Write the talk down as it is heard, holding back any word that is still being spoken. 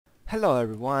Hello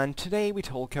everyone, today we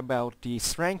talk about the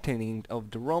strengthening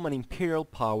of the Roman imperial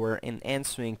power and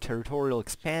ensuing territorial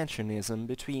expansionism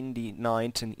between the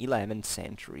 9th and 11th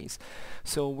centuries.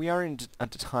 So we are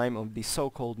at the time of the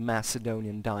so-called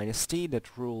Macedonian dynasty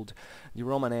that ruled the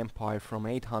Roman Empire from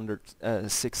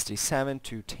 867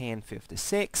 to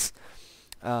 1056.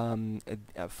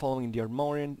 Following the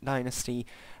Armorian dynasty.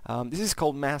 This is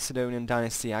called Macedonian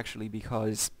dynasty actually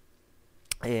because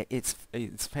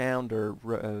its founder,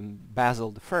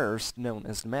 Basil I, known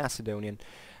as the Macedonian,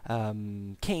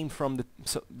 came from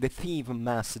the thief of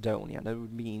Macedonia. That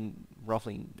would be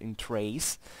roughly in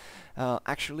Thrace.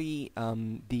 The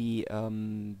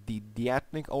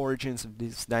ethnic origins of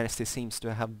this dynasty seems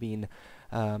to have been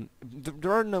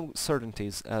there are no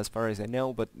certainties as far as I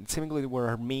know, but seemingly they were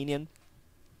Armenian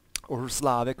or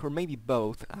Slavic, or maybe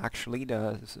both, actually,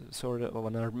 sort of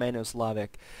an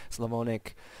Armeno-Slavic,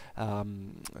 Slavonic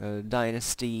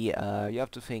dynasty. You have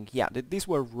to think, yeah, these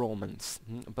were Romans,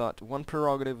 but one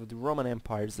prerogative of the Roman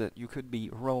Empire is that you could be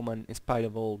Roman in spite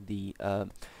of all the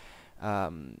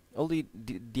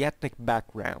ethnic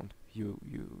background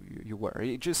you were.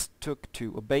 It just took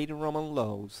to obey the Roman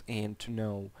laws and to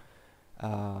know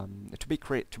to be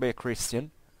a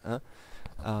Christian.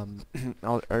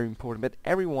 Are important, but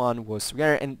everyone was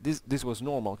together, and this was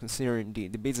normal considering the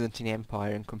Byzantine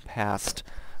Empire encompassed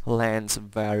lands of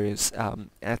various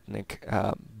ethnic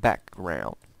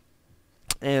background,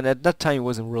 and at that time it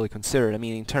wasn't really considered. I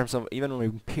mean, in terms of even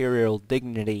imperial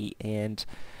dignity and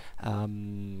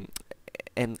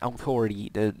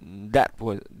authority, that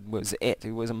was it.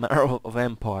 It was a matter of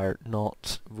empire,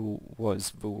 not who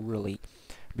really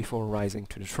before rising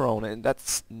to the throne, and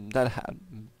that had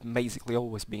basically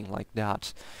always been like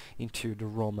that into the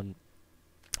Roman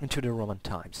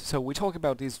times. So we talk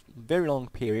about this very long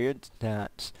period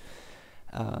that,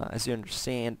 as you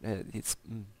understand, it's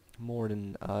more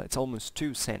than it's almost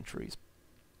 2 centuries,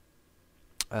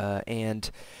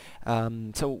 and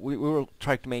so we will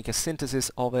try to make a synthesis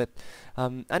of it. I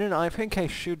don't know. I think I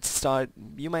should start.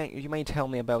 You may tell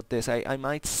me about this. I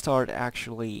might start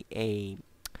actually a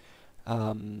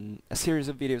series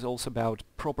of videos also about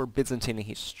proper Byzantine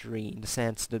history, in the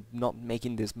sense that not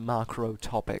making these macro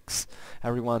topics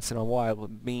every once in a while,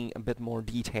 but being a bit more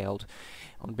detailed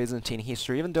on Byzantine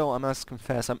history, even though I must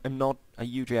confess I'm not a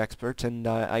huge expert and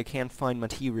I can find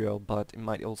material, but it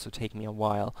might also take me a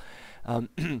while.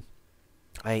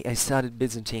 I studied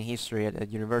Byzantine history at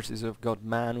universities. I've got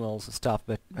manuals and stuff,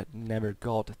 but never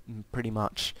got pretty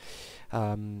much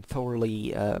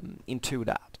thoroughly into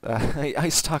that. I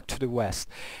stuck to the West,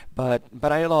 but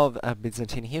I love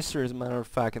Byzantine history, as a matter of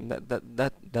fact, and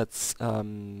that's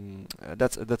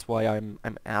why I'm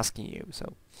asking you.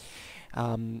 So,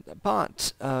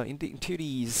 but into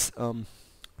these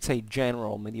say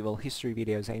general medieval history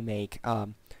videos I make,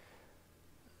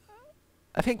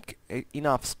 I think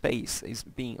enough space is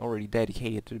being already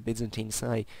dedicated to the Byzantine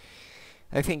side.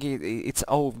 I think it's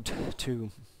owed to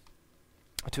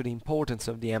the importance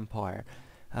of the empire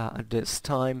at this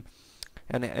time,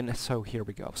 and so here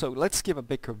we go. So let's give a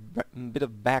bit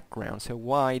of background. So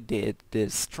why did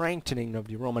this strengthening of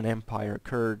the Roman Empire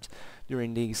occurred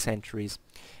during these centuries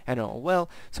and all? Well,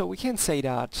 so we can say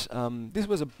that this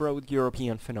was a broad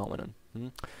European phenomenon.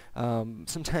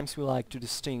 Sometimes we like to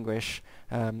distinguish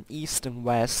East and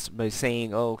West by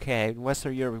saying, okay,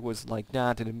 Western Europe was like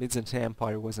that, and the Byzantine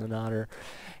Empire was another,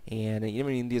 and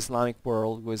even in the Islamic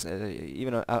world was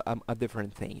even a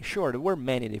different thing. Sure, there were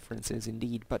many differences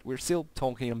indeed, but we're still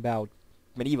talking about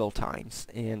medieval times,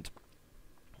 and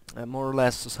more or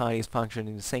less societies functioned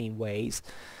in the same ways.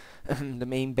 The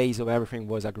main base of everything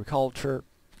was agriculture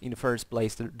in the first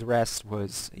place. The rest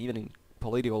was, even in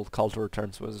political cultural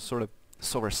terms, was a sort of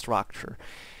structure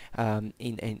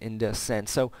in this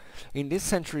sense. So in these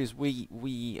centuries we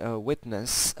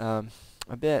witness a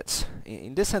bit,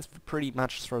 in this sense, pretty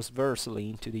much transversally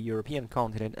into the European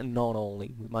continent, and not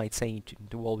only, we might say,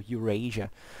 into all Eurasia,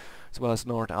 as well as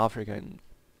North Africa, and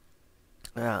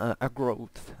a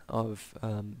growth of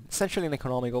essentially an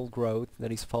economical growth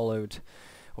that is followed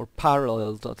or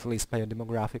paralleled at least by a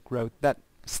demographic growth that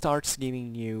starts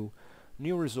giving new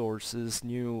resources,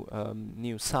 new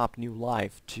sap, new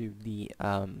life to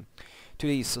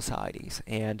these societies,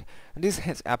 and this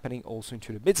is happening also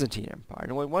into the Byzantine Empire.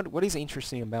 And what is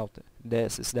interesting about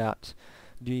this is that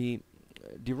the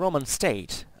Roman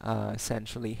state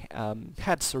essentially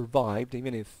had survived,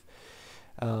 even if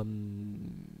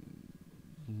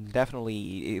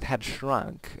definitely it had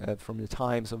shrunk from the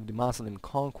times of the Muslim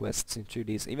conquests into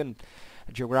these even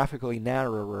geographically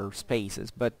narrower spaces,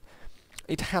 but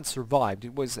it had survived.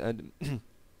 It was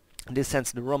In this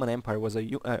sense, the Roman Empire was a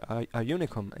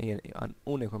unicum, an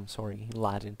unicum, sorry, in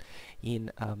Latin,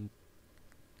 in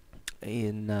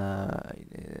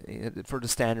for the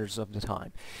standards of the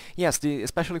time. Yes,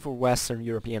 especially for Western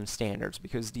European standards,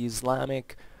 because the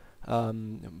Islamic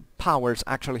powers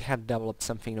actually had developed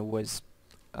something that was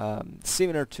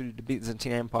similar to the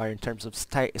Byzantine Empire in terms of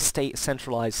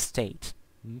centralized state.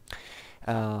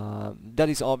 That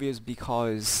is obvious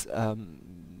because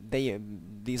the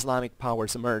Islamic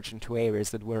powers emerged into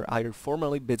areas that were either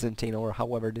formerly Byzantine or,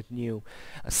 however, that knew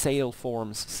stale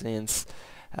forms since,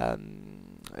 I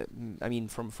mean,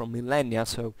 from millennia.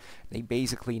 So they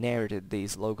basically inherited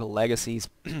these local legacies.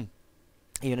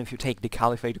 Even if you take the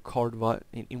Caliphate of Cordoba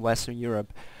in Western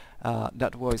Europe,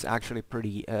 that was actually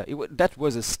pretty. That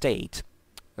was a state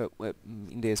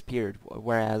in this period,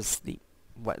 whereas the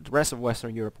rest of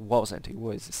Western Europe wasn't. It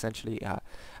was essentially a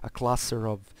cluster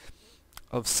of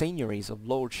seigniories, of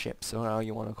lordships, or how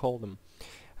you want to call them,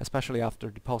 especially after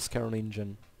the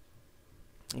post-Carolingian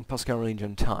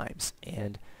times.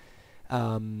 And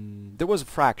there was a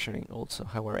fracturing also,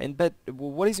 however. But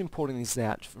what is important is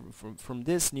that from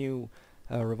this new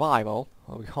revival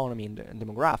of economy and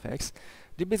demographics,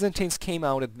 the Byzantines came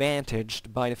out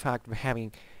advantaged by the fact of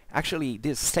having actually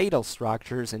these statal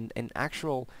structures and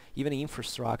actual even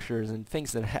infrastructures and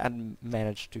things that hadn't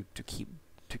managed to keep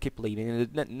living.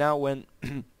 And now when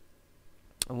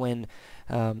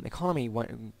economy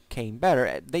came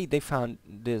better, they found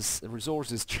these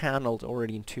resources channeled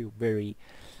already into very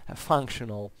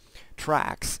functional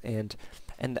tracks and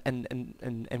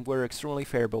were extremely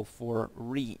favorable for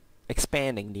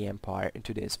expanding the empire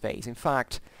into this phase. In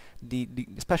fact,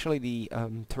 especially the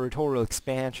territorial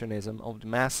expansionism of the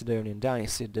Macedonian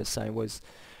dynasty at this time was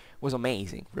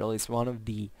amazing. Really, it's one of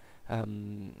the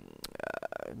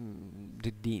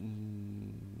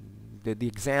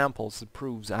examples that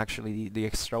proves actually the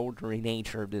extraordinary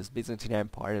nature of this Byzantine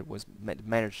Empire that was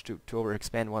managed to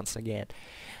overexpand once again,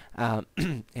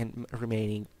 and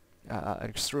remaining an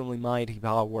extremely mighty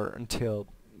power until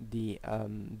the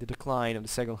decline of the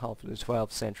second half of the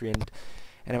 12th century and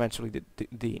eventually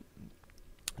the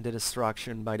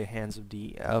destruction by the hands of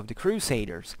the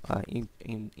Crusaders in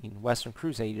Western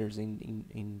Crusaders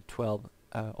in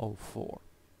 1204.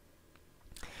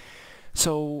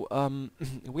 So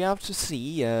we have to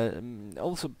see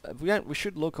also we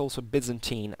should look also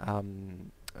Byzantine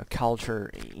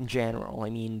culture in general. I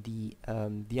mean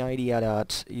the idea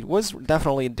that it was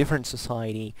definitely a different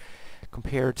society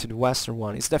compared to the Western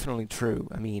one is definitely true.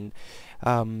 I mean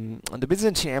the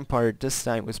Byzantine Empire at this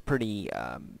time was pretty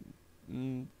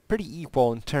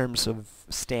equal in terms of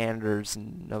standards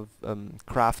and of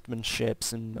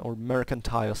craftsmanships or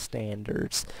mercantile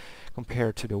standards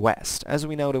compared to the West. As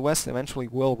we know, the West eventually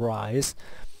will rise,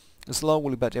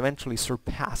 slowly but eventually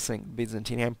surpassing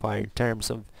Byzantine Empire in terms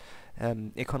of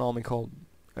economical,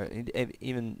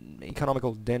 even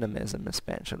economical dynamism,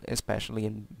 especially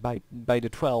by the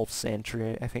 12th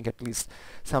century. I think at least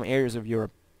some areas of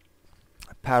Europe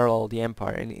parallel the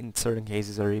empire, and in certain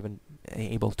cases are even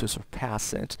able to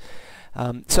surpass it.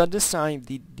 So at this time,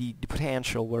 the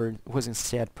potential was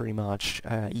instead pretty much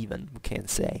even, we can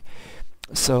say.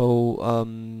 So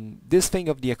this thing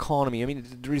of the economy, I mean,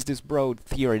 there is this broad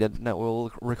theory that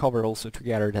we'll recover also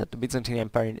together, that the Byzantine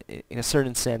Empire, in a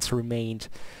certain sense, remained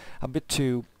a bit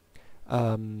too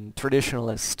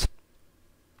traditionalist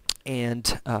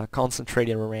and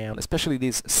concentrated around, especially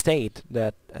this state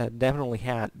that definitely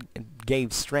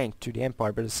gave strength to the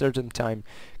empire, but at a certain time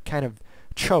kind of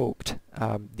choked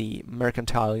the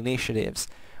mercantile initiatives,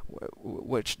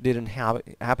 which didn't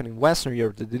happen in Western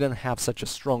Europe. That didn't have such a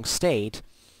strong state,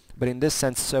 but in this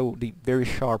sense, so the very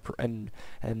sharp and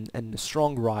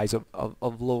strong rise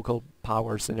of local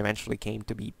powers that eventually came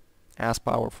to be as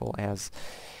powerful as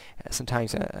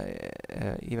sometimes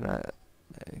even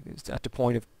at the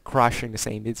point of crushing the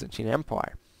same Byzantine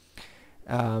Empire.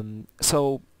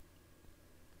 So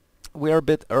we are a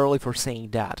bit early for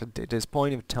saying that at this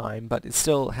point of time, but it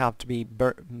still have to be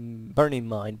borne in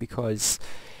mind, because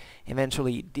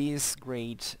eventually this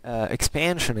great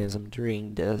expansionism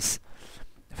during this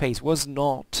phase was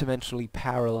not eventually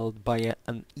paralleled by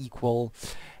an equal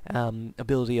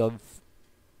ability of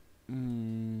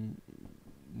in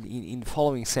the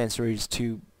following centuries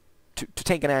to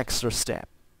take an extra step.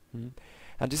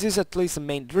 And this is at least the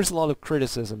main. There is a lot of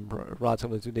criticism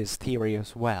relatively to this theory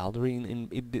as well.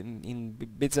 In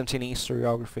Byzantine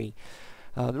historiography,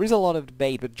 there is a lot of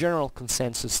debate, but general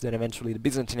consensus that eventually the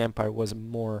Byzantine Empire was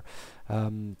more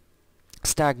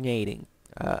stagnating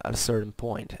at a certain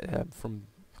point, from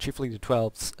chiefly the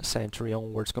 12th century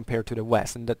onwards compared to the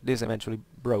West, and that this eventually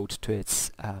brought to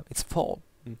its fall.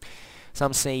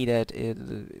 Some say that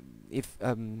if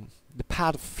the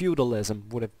path of feudalism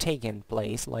would have taken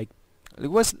place, like it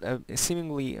was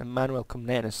seemingly Manuel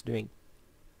Comnenus doing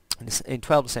in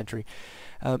 12th century,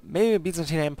 maybe the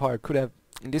Byzantine Empire could have,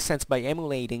 in this sense, by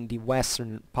emulating the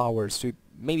Western powers, to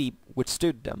maybe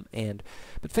withstood them.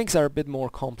 But things are a bit more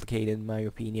complicated, in my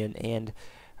opinion, and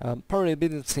probably the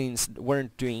Byzantines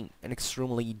weren't doing an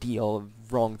extremely ideal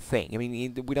wrong thing. I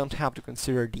mean, we don't have to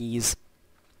consider these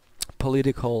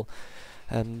political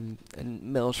and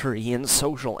military and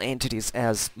social entities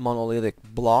as monolithic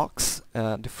blocks.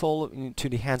 The fall into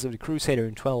the hands of the Crusader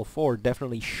in 1204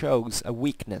 definitely shows a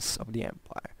weakness of the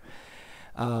empire.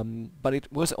 But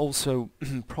it was also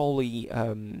probably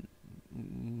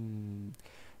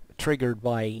triggered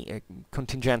by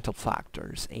contingental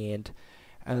factors, and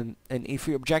if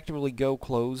we objectively go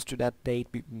close to that date,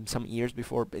 some years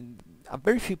before,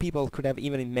 very few people could have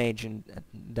even imagined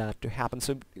that to happen.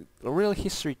 So real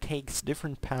history takes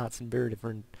different paths in very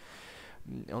different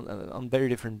on very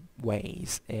different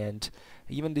ways, and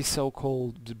even the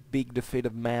so-called big defeat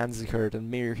of Manzikert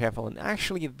and Mirkefeld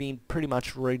actually have been pretty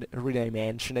much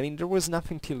redimensioned. I mean, there was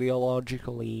nothing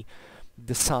teleologically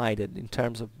decided in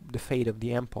terms of the fate of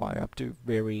the empire up to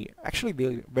very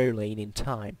late in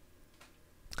time.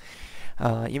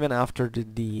 Even after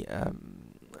the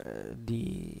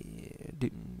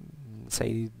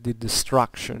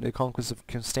destruction, the conquest of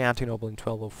Constantinople in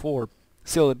 1204,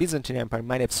 still the Byzantine Empire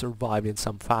might have survived in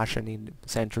some fashion in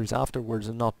centuries afterwards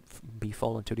and not be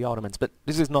fallen to the Ottomans. But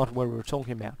this is not what we're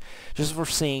talking about. Just for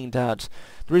saying that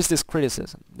there is this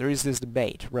criticism, there is this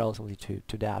debate relatively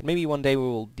to that. Maybe one day we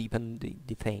will deepen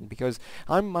the thing, because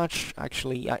I'm much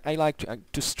actually I like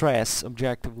to stress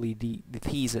objectively the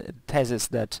thesis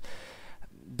that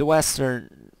the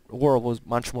Western world was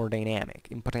much more dynamic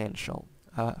in potential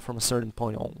from a certain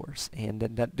point onwards, and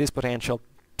that this potential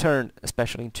turned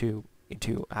especially into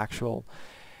actual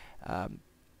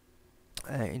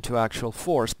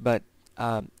force. But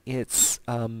it's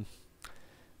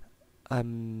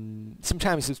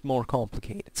sometimes it's more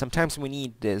complicated. Sometimes we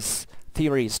need these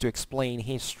theories to explain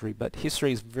history, but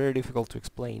history is very difficult to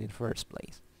explain in the first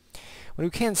place. What we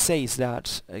can say is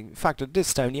that, in fact, at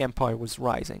this time the empire was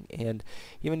rising, and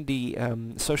even the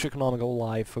socio-economical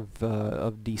life of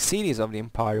the cities of the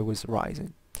empire was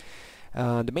rising.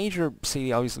 The major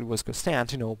city obviously was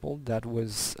Constantinople, that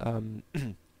was, in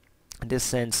this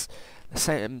sense,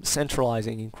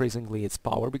 centralizing increasingly its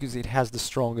power because it has the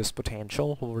strongest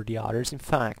potential over the others. In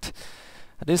fact,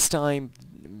 at this time,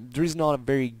 there is not a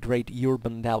very great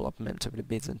urban development of the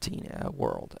Byzantine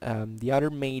world. The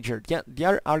other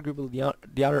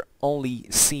only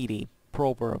city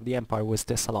proper of the empire was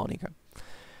Thessalonica.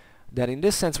 That in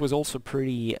this sense was also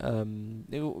pretty,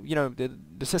 the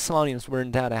Thessalonians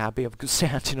weren't that happy of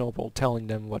Constantinople telling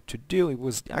them what to do. It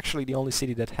was actually the only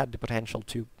city that had the potential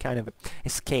to kind of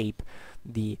escape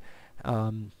the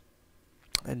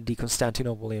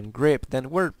Constantinopolitan grip.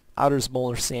 Then were other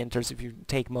smaller centers. If you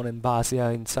take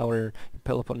Monemvasia in southern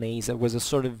Peloponnese, it was a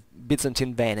sort of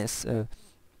Byzantine Venice.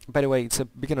 By the way, it's a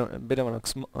bit of an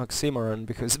oxymoron,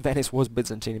 because Venice was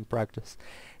Byzantine in practice.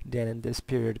 Then in this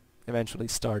period eventually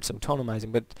starts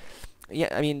autonomizing. But yeah,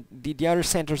 I mean, the other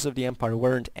centers of the empire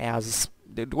weren't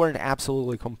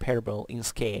absolutely comparable in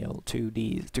scale to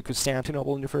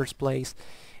Constantinople in the first place,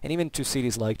 and even to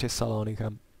cities like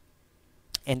Thessalonica.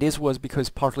 And this was because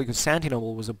partly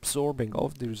Constantinople was absorbing all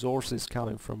of the resources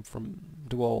coming from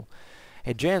the whole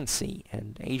Aegean Sea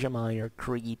and Asia Minor,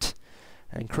 Crete,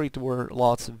 and Crete were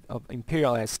lots of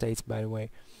imperial estates, by the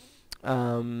way,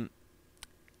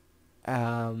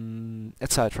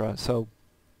 etc. So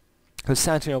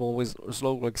Constantinople was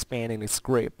slowly expanding its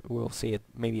grip. We'll see it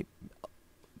maybe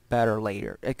better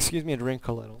later. Excuse me, I drink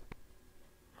a little.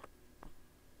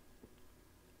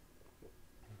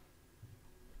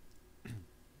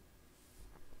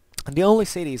 The only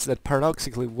cities that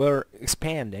paradoxically were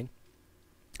expanding,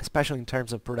 especially in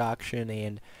terms of production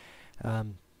and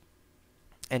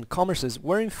commerces,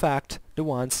 were in fact the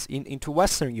ones into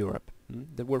Western Europe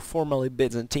that were formerly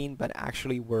Byzantine but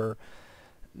actually were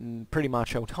pretty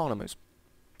much autonomous.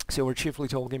 So we're chiefly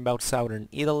talking about southern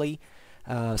Italy,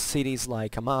 cities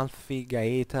like Amalfi,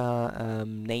 Gaeta,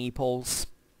 Naples,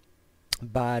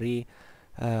 Bari,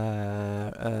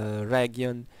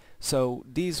 Rhegion. So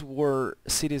these were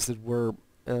cities that were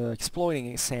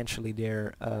exploiting essentially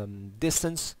their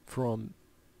distance from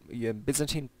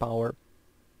Byzantine power,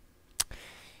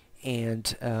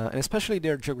 and especially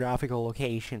their geographical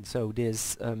location. So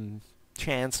this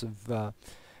chance of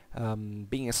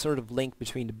being a sort of link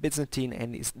between the Byzantine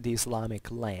and the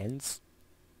Islamic lands,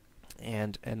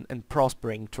 and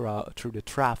prospering through the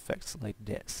traffics like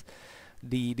this.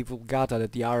 the Vulgata,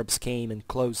 that the Arabs came and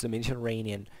closed the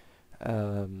Mediterranean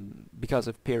because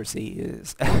of piracy,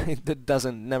 is that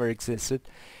doesn't never existed.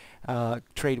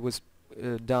 Trade was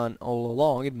done all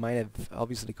along. It might have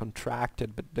obviously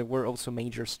contracted, but there were also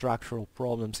major structural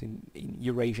problems in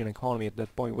Eurasian economy at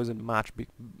that point. It wasn't much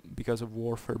because of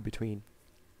warfare between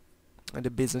the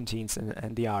Byzantines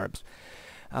and the Arabs.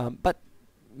 But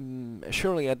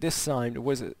surely at this time there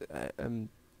was an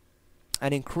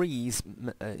increase.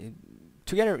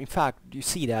 Together, in fact, you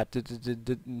see that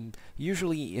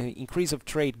usually increase of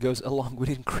trade goes along with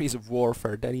increase of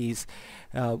warfare. That is,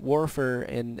 warfare,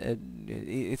 and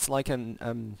it's like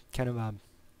an kind of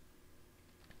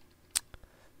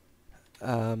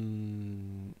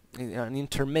an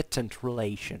intermittent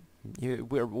relation.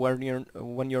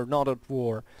 When you're not at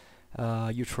war,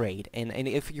 you trade, and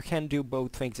if you can do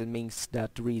both things, it means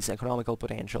that there is economical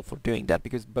potential for doing that,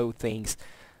 because both things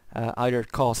either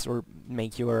cost or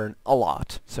make you earn a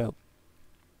lot. So,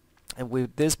 and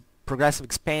with this progressive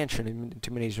expansion into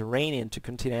Mediterranean, to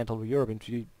continental Europe,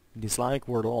 into the Islamic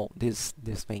world, all these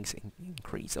things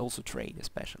increase, also trade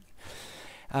especially.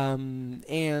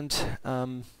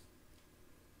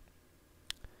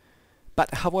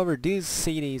 But however, these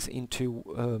cities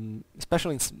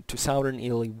especially to southern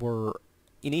Italy, were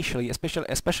initially,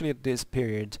 especially at this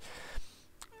period,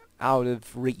 out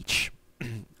of reach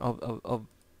of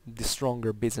the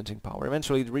stronger Byzantine power.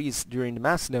 Eventually, there is, during the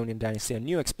Macedonian dynasty, a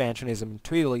new expansionism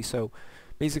into Italy, so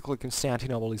basically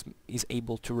Constantinople is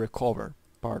able to recover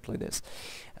partly this.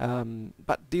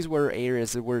 But these were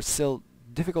areas that were still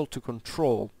difficult to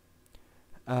control,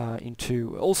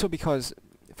 also because,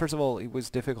 first of all, it was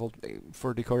difficult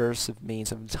for the coercive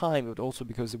means of the time, but also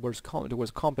because there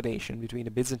was competition between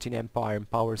the Byzantine Empire and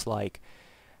powers like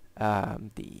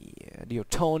the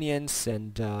Ottonians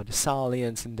and the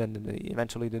Salians, and then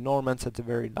eventually the Normans at the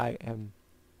very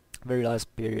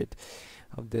last period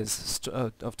of this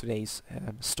of today's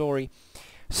story.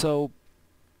 So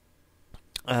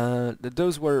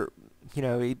those were,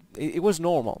 it was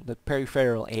normal that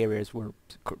peripheral areas were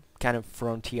kind of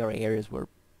frontier areas where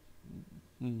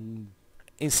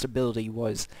instability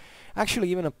was actually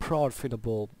even a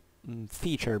profitable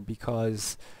feature,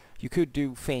 because you could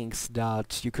do things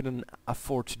that you couldn't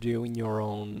afford to do in your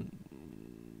own,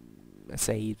 let's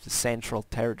say, central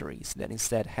territories, that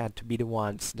instead had to be the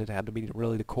ones that had to be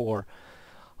really the core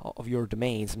of your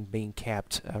domains and being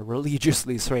kept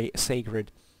religiously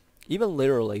sacred, even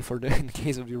literally in the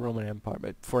case of the Roman Empire,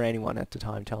 but for anyone at the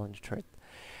time telling the truth.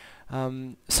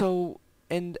 So,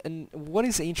 and what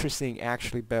is interesting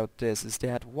actually about this is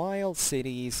that while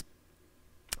cities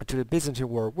to the Byzantine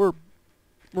world were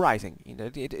rising,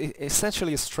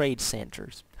 essentially as trade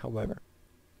centers, however,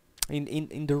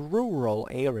 in the rural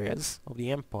areas of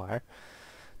the empire,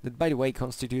 that by the way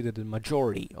constituted the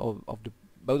majority of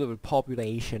both of the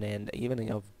population and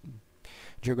even of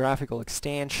geographical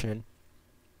extension,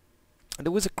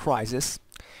 there was a crisis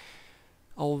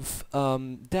of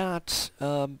that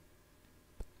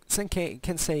some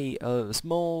can say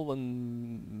small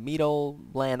and middle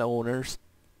landowners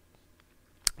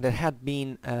that had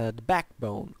been the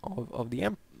backbone of the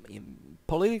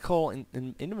political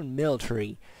and even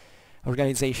military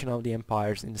organization of the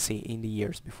empires in the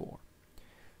years before.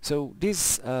 So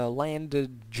this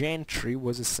landed gentry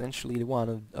was essentially the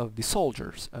one of the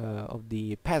soldiers, of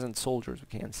the peasant soldiers,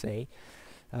 we can say,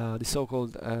 the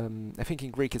so-called, I think in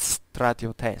Greek it's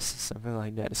stratiotes, something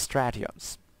like that,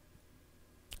 stratios,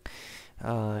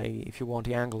 if you want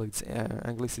the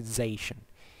anglicization.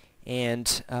 And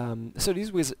so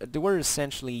they were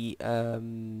essentially,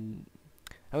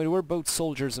 they were both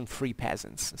soldiers and free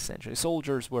peasants, essentially.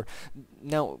 Soldiers were,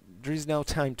 now, there is no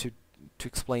time to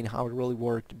explain how it really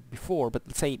worked before, but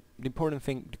let's say the important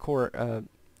thing, the core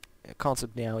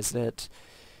concept now is that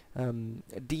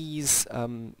these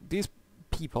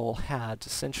people had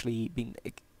essentially been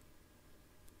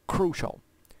crucial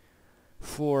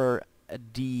for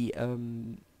the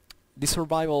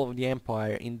survival of the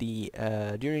empire in the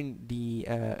during the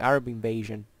Arab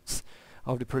invasions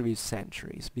of the previous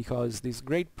centuries, because this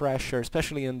great pressure,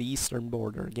 especially on the eastern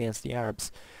border against the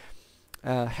Arabs,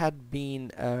 had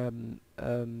been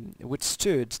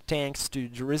withstood thanks to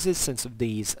the resistance of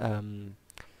these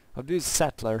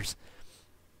settlers,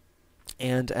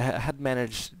 and had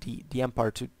managed the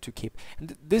empire to keep.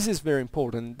 And this is very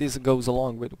important. This goes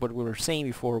along with what we were saying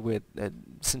before with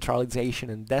centralization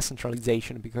and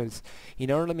decentralization, because in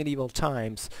early medieval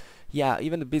times, yeah,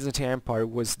 even the Byzantine Empire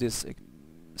was this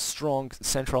strong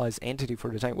centralized entity for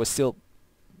the time, was still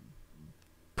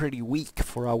pretty weak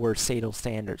for our statal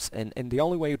standards, and the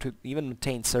only way to even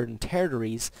maintain certain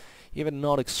territories, even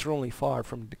not extremely far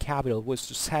from the capital, was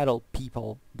to settle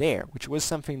people there, which was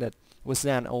something that was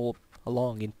done all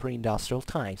along in pre-industrial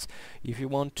times. If you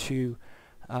want to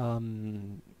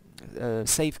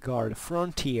safeguard a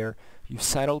frontier, you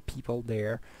settle people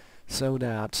there, so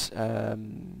that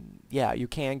yeah, you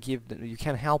can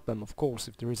help them. Of course,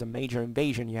 if there is a major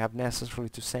invasion, you have necessarily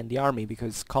to send the army,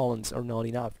 because colons are not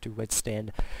enough to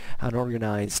withstand an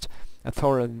organized, a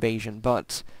thorough invasion.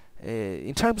 But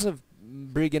in terms of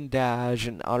brigandage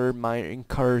and other minor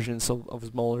incursions of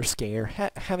smaller scale,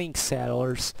 having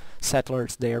settlers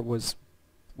there was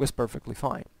perfectly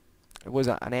fine. It was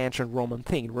an ancient Roman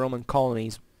thing. Roman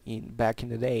colonies back in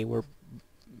the day were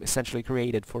essentially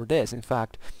created for this. In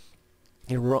fact,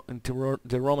 in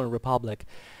the Roman Republic,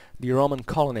 the Roman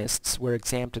colonists were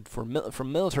exempted from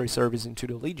military service into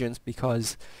the legions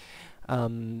because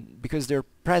their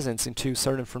presence into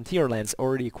certain frontier lands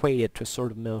already equated to a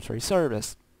sort of military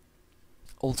service.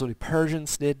 Also, the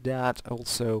Persians did that.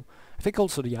 Also, I think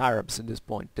also the Arabs at this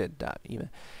point did that even.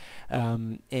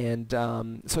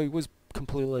 So it was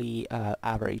completely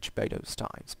average by those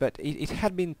times, but it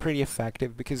had been pretty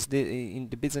effective, because in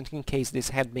the Byzantine case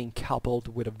this had been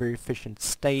coupled with a very efficient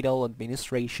statal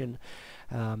administration,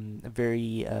 a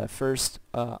very first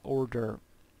order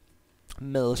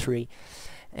military,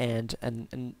 and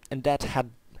that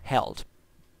had held,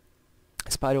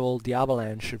 despite all the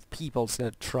avalanche of peoples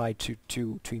that tried to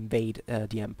invade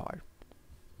the empire.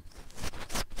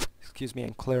 Excuse me,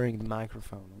 I'm clearing the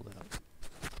microphone a little.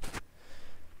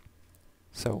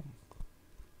 So,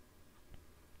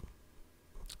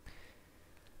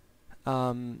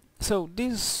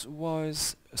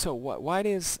 why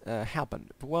this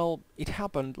happened? Well, it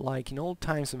happened like in all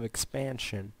times of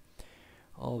expansion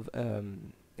of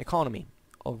economy,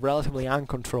 of relatively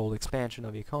uncontrolled expansion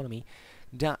of the economy,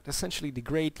 that essentially the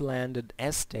great landed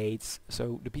estates,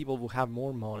 so the people who have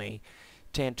more money,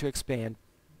 tend to expand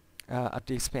at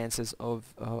the expenses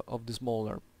of the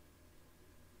smaller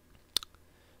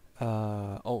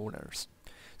owners.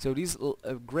 So these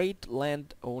great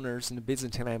landowners in the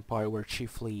Byzantine Empire were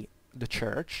chiefly the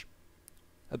church,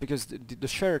 because the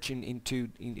church into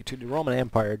the Roman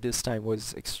Empire this time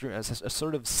was as a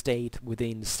sort of state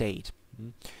within the state,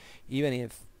 even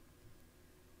if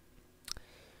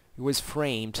it was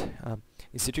framed,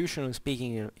 institutionally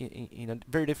speaking, in a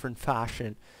very different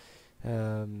fashion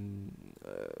in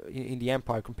the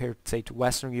empire compared, say, to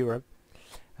Western Europe.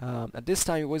 At this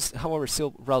time it was, however,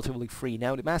 still relatively free.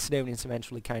 Now the Macedonians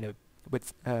eventually kind of,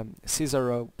 with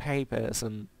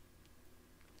Caesaro-Papism,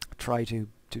 try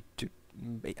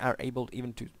are able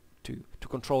even to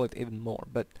control it even more.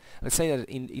 But let's say that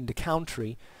in the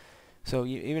country, so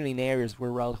even in areas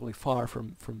where relatively far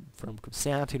from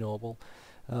Constantinople,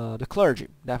 the clergy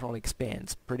definitely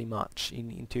expands pretty much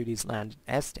into these land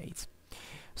estates.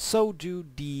 So do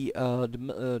the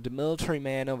military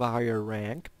men of higher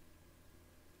rank.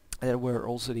 There were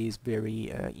also these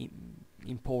very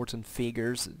important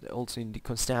figures also in the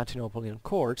Constantinopolitan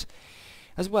court,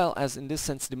 as well as, in this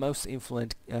sense, the most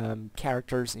influential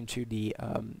characters into the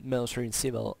military and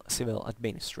civil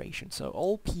administration. So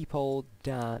all people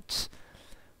that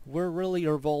were really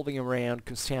revolving around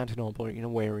Constantinople in a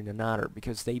way or in another,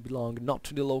 because they belong not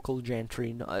to the local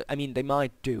gentry. I mean, they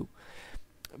might do,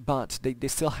 but they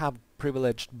still have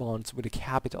privileged bonds with the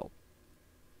capital.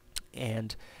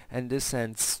 And in this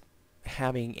sense,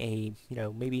 having a,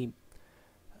 maybe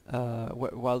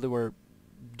while they were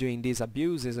doing these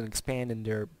abuses and expanding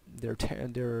their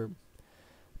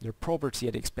property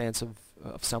at the expense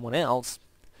of someone else,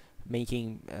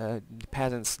 making the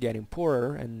peasants getting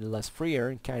poorer and less freer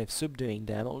and kind of subduing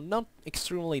them, well, not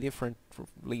extremely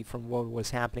differently from what was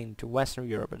happening to Western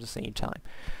Europe at the same time.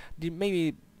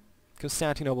 Maybe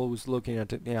Constantinople was looking at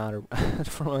the other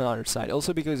from another side,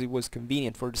 also because it was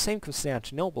convenient for the same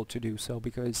Constantinople to do so,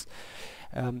 because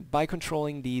by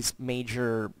controlling these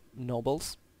major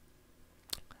nobles,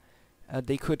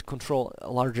 they could control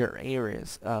larger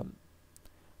areas and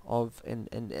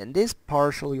this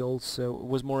partially also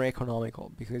was more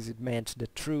economical, because it meant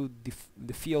that through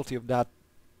the fealty of that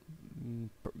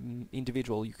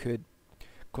individual, you could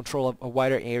control a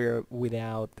wider area with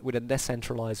a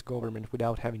decentralized government,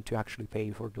 without having to actually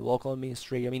pay for the local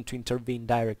administration. I mean, to intervene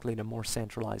directly in a more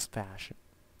centralized fashion.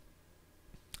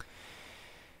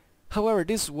 However,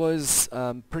 this was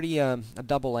pretty a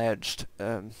double-edged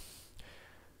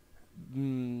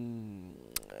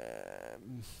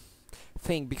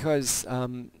thing, because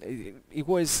it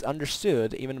was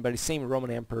understood even by the same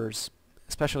Roman emperors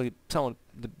especially some of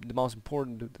the most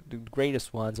important, the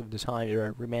greatest ones of the time,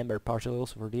 are remembered partially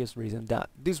also for this reason, that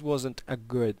this wasn't a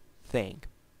good thing,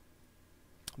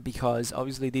 because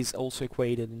obviously this also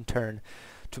equated in turn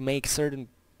to make certain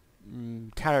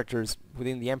characters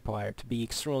within the empire to be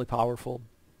extremely powerful,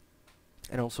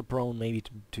 and also prone maybe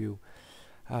to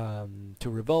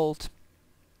revolt,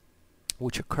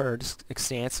 which occurred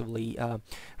extensively.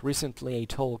 Recently I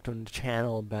talked on the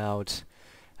channel about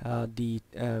the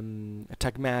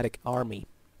Tagmatic army.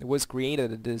 It was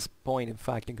created at this point, in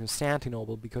fact, in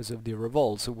Constantinople because of the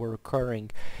revolts that were occurring,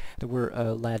 that were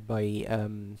led by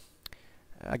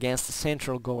against the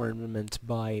central government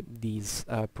by these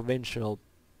provincial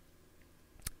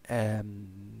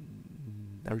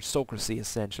aristocracy,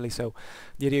 essentially. So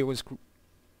the idea was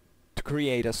to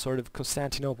create a sort of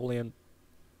Constantinopolitan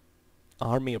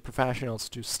army of professionals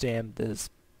to stem this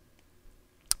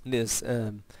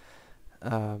and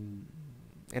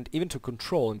even to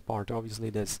control in part, obviously,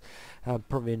 this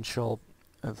provincial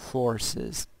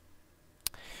forces.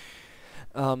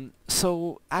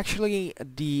 So actually,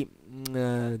 the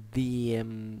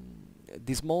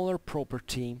smaller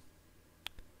property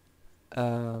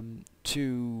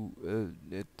to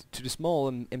the small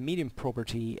and medium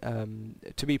property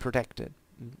to be protected,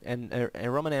 and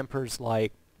Roman emperors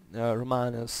like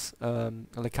Romanus,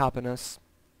 Lecapenus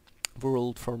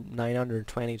ruled from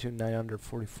 920 to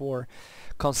 944.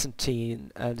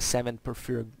 Constantine the Seventh,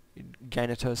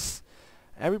 Porphyrogenitus.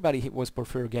 Everybody was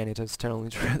Porphyrogenitus, telling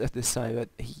the truth at this time, but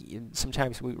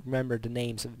sometimes we remember the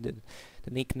names of the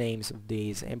nicknames of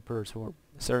these emperors for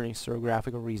certain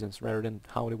historiographical reasons rather than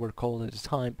how they were called at the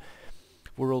time.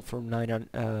 Ruled from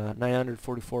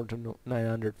 944 to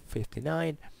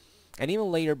 959, and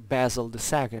even later Basil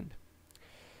II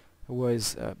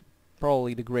was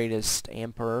probably the greatest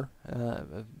emperor,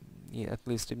 at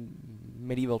least in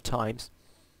medieval times.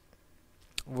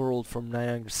 Ruled from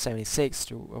 976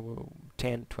 to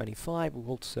 1025.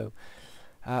 Also,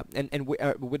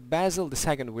 with Basil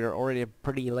II, we are already at a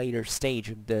pretty later stage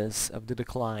of the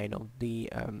decline of the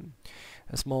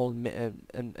small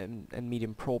and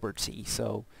medium property.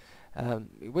 So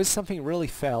it was something really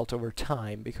felt over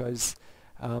time, because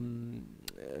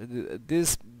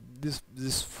this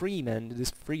freemen,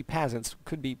 these free peasants,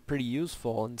 could be pretty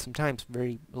useful and sometimes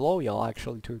very loyal,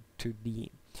 actually, to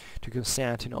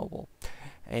Constantinople.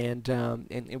 And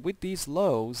with these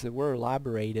laws that were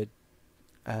elaborated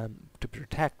to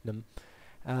protect them,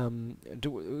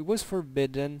 it was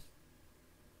forbidden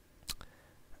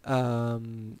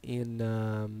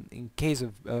in case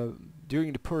of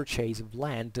during the purchase of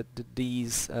land that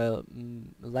these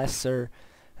lesser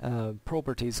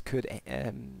properties could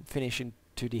finish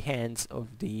into the hands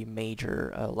of the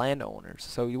major landowners.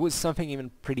 So it was something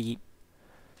even pretty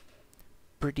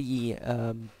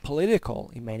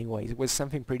political in many ways. It was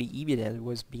something pretty evident. It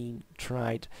was being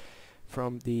tried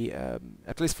from the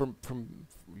at least from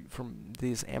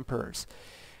these emperors,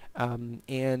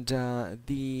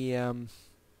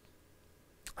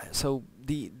 so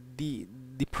the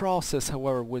process,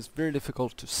 however, was very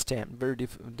difficult to stem, very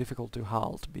difficult to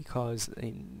halt, because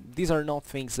these are not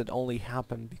things that only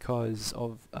happen because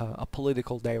of a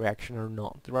political direction or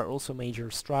not. There are also major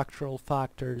structural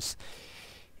factors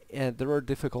that are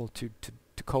difficult to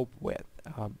cope with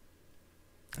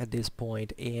at this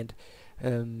point, and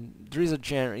there is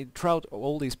throughout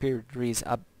all this period there is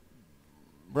a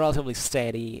relatively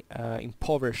steady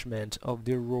impoverishment of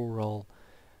the rural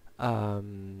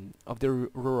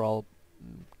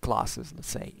classes, let's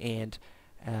say, and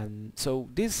so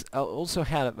this also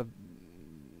had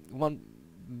one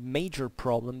major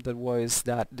problem, that was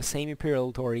that the same imperial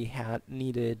authority had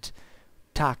needed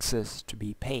taxes to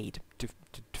be paid to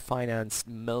finance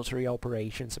military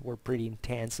operations that were pretty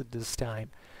intense at this time.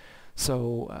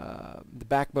 So the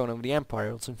backbone of the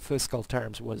empire, also in fiscal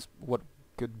terms, was what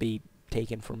could be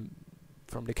taken from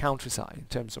the countryside in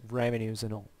terms of revenues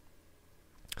and all.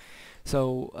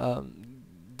 So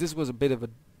this was a bit of a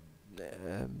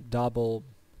double.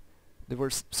 There were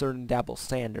certain double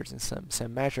standards in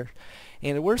some measure,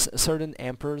 and there were certain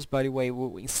emperors, by the way,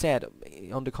 who instead,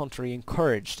 on the contrary,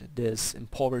 encouraged this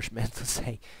impoverishment, let's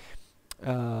say,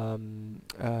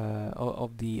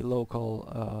 of the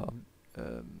local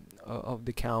of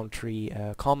the country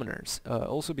commoners.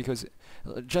 Also because,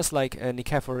 just like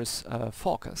Nicephorus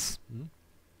Phocas,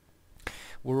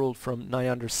 who ruled from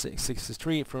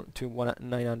 963 to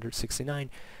 969,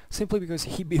 simply because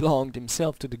he belonged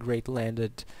himself to the great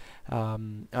landed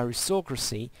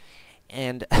aristocracy,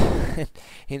 and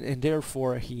and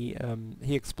therefore he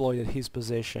exploited his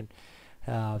position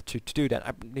to do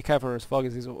that. Nicephorus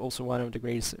Phocas is also one of the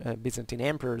greatest Byzantine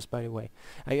emperors, by the way.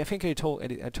 I think I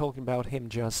talked about him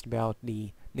just about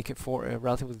the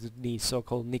relative to the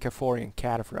so-called Nicephorian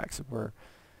cataracts that were,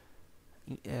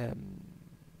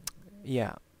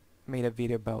 yeah, made a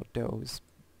video about those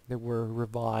that were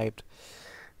revived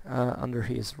under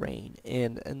his reign,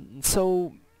 and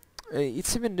so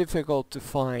it's even difficult to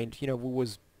find, who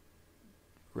was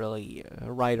really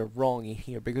right or wrong in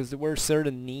here, because there were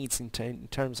certain needs in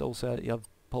terms also of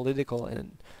political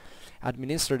and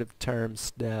administrative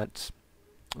terms that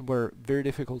were very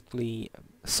difficultly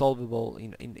solvable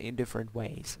in different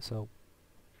ways. So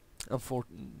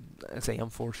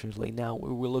unfortunately now we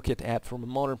will look at from a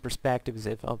modern perspective as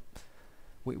if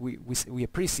we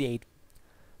appreciate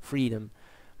freedom,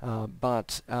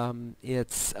 but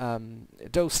it's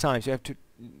those times you have to,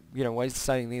 while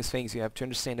studying these things, you have to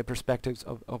understand the perspectives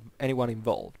of anyone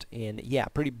involved. And yeah,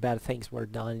 pretty bad things were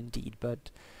done indeed, but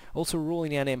also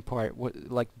ruling an empire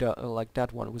like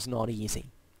that one was not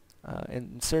easy,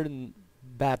 and certain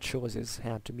bad choices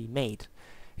had to be made,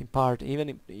 in part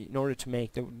even in order to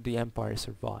make the empire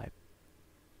survive.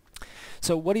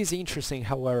 So what is interesting,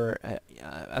 however,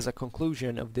 as a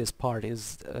conclusion of this part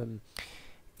is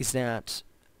that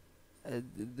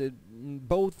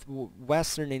both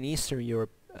Western and Eastern Europe,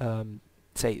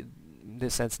 say in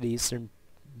this sense the Eastern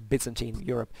Byzantine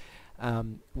Europe,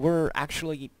 were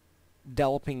actually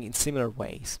developing in similar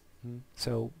ways.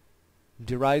 So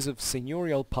the rise of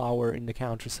seigneurial power in the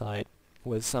countryside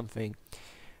was something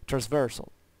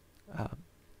transversal.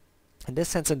 In this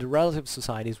sense, and the relative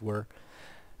societies were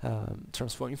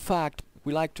transformed. In fact,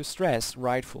 we like to stress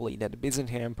rightfully that the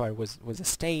Byzantine Empire was a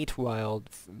state, while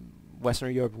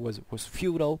Western Europe was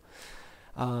feudal.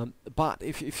 But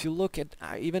if you look at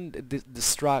even the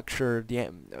structure,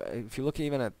 if you look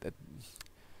even at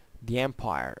the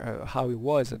empire, how it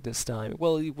was at this time,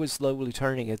 well, it was slowly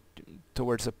turning it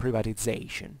towards a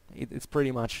privatization. It's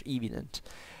pretty much evident.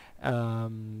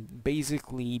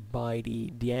 Basically, by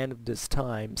the end of these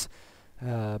times,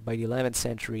 by the 11th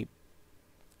century,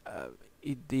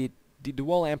 the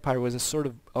whole empire was a sort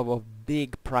of a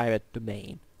big private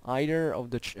domain, either of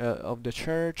the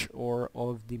church or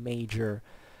of the major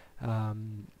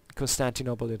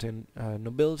Constantinopolitan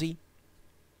nobility.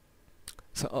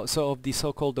 So of the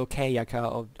so-called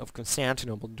Okiaka of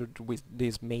Constantinople, with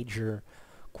these major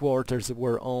quarters that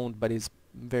were owned by these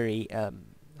very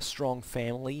strong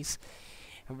families,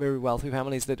 very wealthy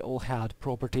families that all had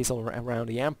properties all around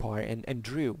the empire and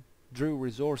drew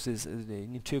resources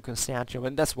into Constantinople,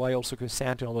 and that's why also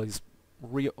Constantinople is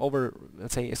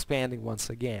let's say, expanding once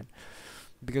again,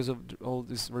 because of all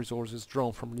these resources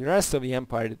drawn from the rest of the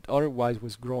empire that otherwise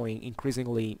was growing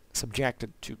increasingly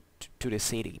subjected to the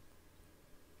city.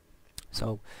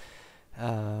 So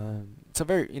it's a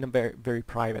very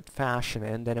private fashion,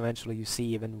 and then eventually you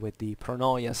see even with the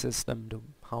pronoia system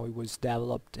how it was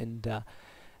developed, and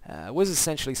was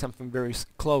essentially something very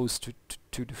close to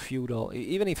the feudal,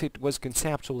 even if it was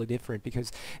conceptually different,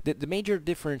 because the major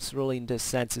difference really in this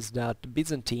sense is that the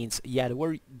Byzantines, they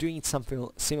were doing something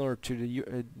similar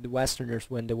to the Westerners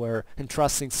when they were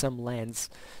entrusting some lands,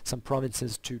 some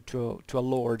provinces to a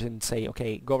lord and say,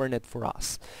 okay, govern it for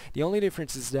us. The only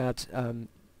difference is that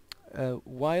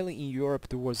while in Europe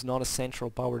there was not a central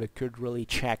power that could really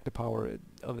check the power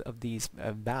of these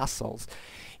vassals,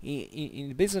 in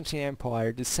the Byzantine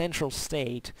Empire, the central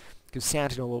state,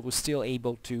 Constantinople, was still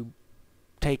able to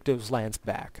take those lands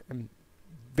back.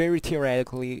 Very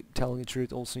theoretically, telling the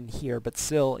truth also in here, but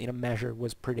still in a measure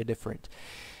was pretty different.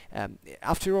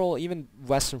 After all, even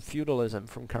Western feudalism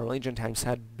from Carolingian times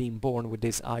had been born with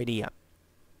this idea.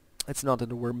 It's not that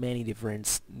there were many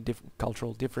different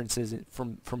cultural differences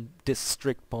from this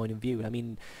strict point of view. I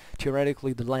mean,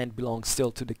 theoretically the land belongs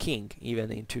still to the king,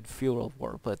 even into the feudal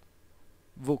war, but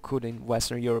who could in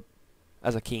Western Europe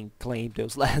as a king claim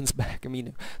those lands back? I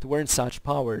mean, there weren't such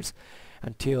powers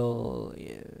until,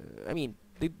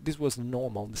 this was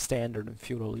normal, the standard in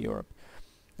feudal Europe.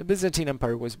 The Byzantine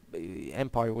Empire was a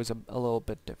little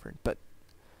bit different, but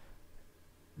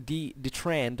the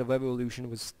trend of evolution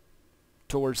was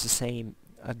towards the same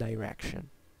direction.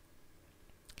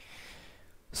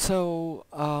 So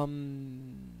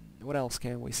what else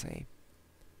can we say?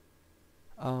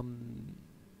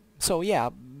 So yeah,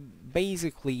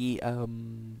 basically,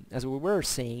 as we were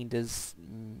saying, these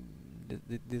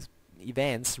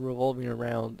events revolving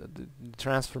around the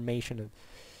transformation of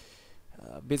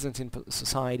Byzantine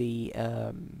society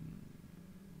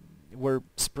were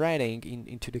spreading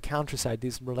into the countryside.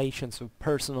 These relations of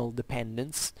personal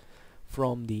dependence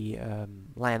from the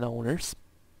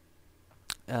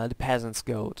the peasants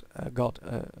got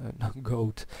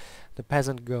the the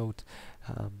peasant goat,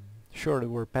 sure there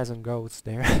were peasant goats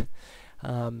there,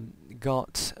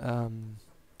 got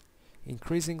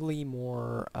increasingly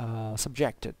more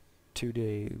subjected to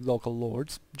the local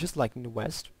lords, just like in the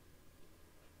West,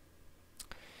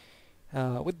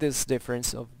 with this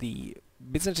difference of the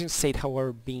Byzantine state,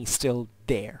 however, being still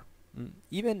there,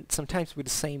 even sometimes with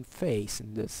the same face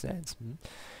in this sense.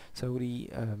 So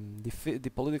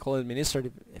the political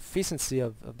administrative efficiency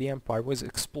of the empire was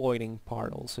exploiting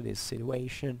part also this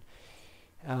situation,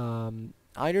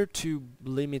 either to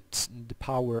limit the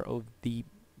power of the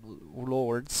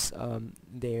lords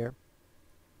there,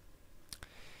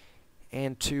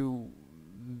 and to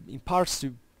in parts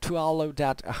to allow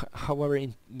that, however,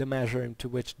 in the measure into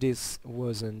which this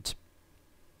wasn't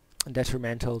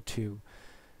detrimental to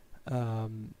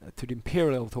the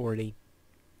imperial authority,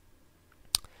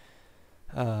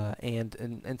 and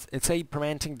it's a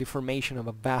preventing the formation of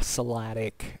a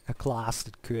vassalatic class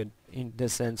that could, in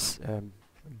this sense,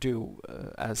 do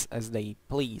as they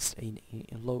pleased,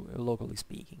 locally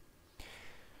speaking.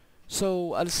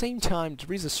 So at the same time,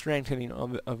 there is a strengthening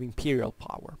of imperial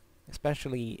power,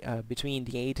 especially between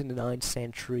the 8th and the 9th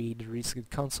century. There is a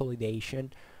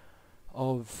consolidation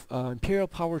of imperial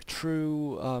power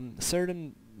through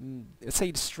certain, let's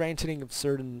say, the strengthening of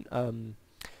certain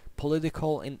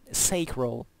political and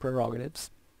sacral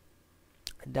prerogatives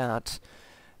that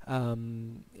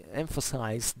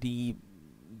emphasize the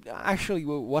actually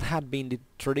what had been the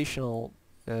traditionally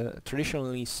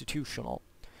institutional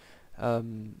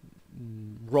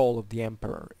role of the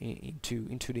emperor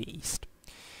into the East.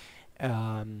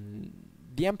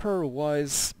 The emperor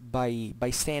was by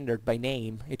standard, by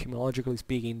name, etymologically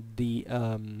speaking, the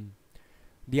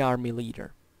army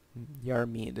leader,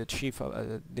 the chief,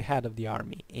 the head of the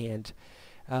army, and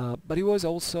but he was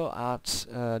also at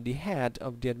the head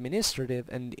of the administrative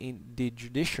and in the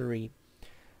judiciary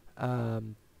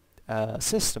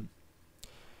system.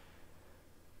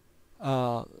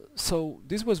 So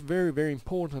this was very, very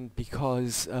important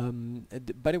because,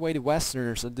 by the way, the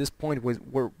Westerners at this point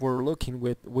were looking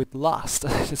with lust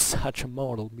at such a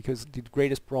model, because the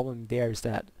greatest problem there is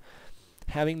that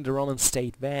having the Roman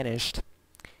state vanished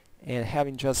and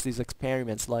having just these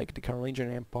experiments like the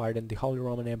Carolingian Empire and the Holy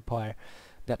Roman Empire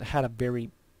that had a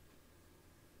very,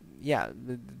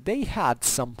 they had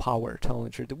some power, telling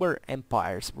the truth. They were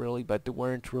empires really, but they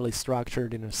weren't really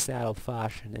structured in a settled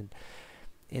fashion,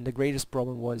 and the greatest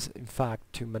problem was, in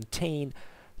fact, to maintain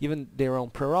even their own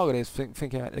prerogatives.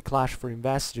 Thinking about the clash for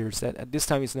investors, that at this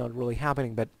time is not really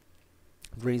happening, but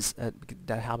there is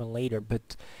that happened later.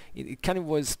 But it kind of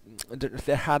was,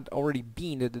 there had already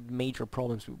been the major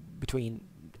problems between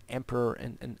emperor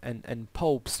and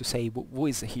popes, to say who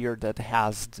is here that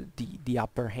has the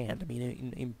upper hand. I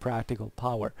mean, in practical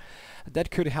power,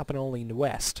 that could happen only in the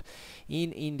West.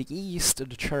 In the East,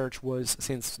 the church was,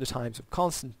 since the times of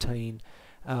Constantine,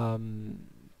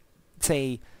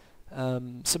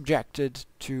 subjected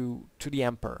to the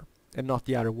emperor, and not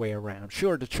the other way around.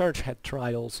 Sure, the church had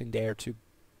tried also in there to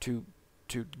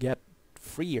get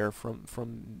freer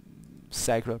from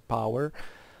sacred power,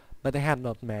 but they had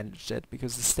not managed it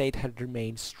because the state had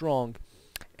remained strong,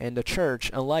 and the church,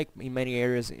 unlike in many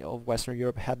areas of Western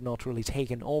Europe, had not really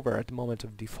taken over at the moment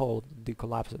of default, the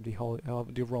collapse of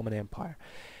the Roman Empire.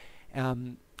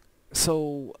 In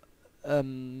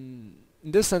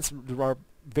this sense, there are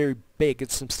very big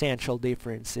and substantial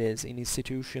differences in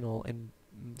institutional and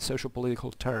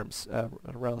socio-political terms,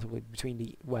 relatively, between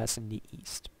the West and the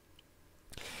East.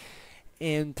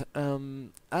 And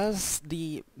as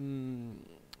the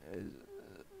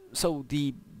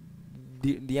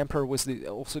emperor was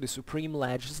also the supreme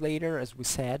legislator, as we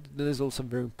said. That is also a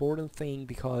very important thing,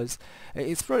 because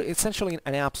it's essentially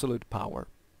an absolute power.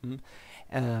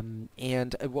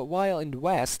 And while in the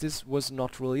West this was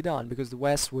not really done, because the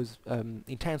West was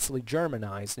intensely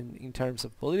Germanized in terms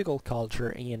of political culture,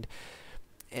 and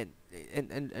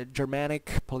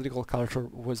Germanic political culture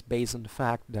was based on the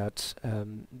fact that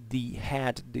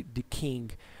the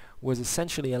king was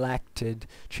essentially elected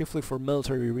chiefly for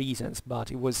military reasons,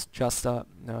 but it was just a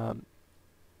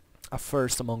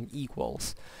first among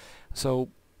equals. So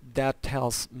that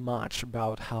tells much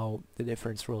about how the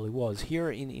difference really was. Here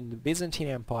in the Byzantine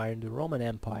Empire, in the Roman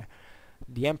Empire,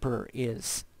 the emperor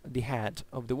is the head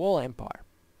of the whole empire.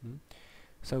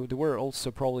 So there were also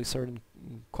probably certain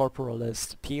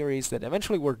corporalist theories that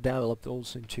eventually were developed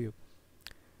also into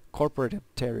corporative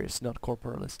theories, not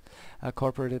corporalist,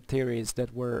 corporative theories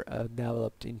that were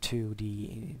developed into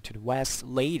the West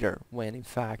later, when in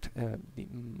fact the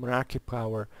monarchic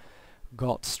power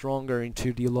got stronger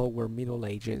into the lower Middle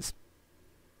Ages.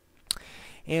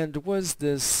 And there was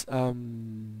this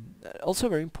also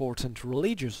very important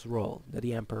religious role that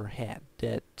the emperor had,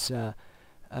 that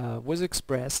was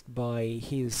expressed by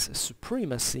his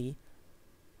supremacy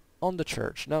on the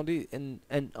church. Now,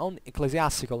 and on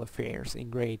ecclesiastical affairs in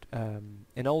great,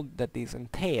 and all that is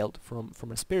entailed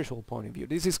from a spiritual point of view.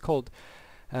 This is called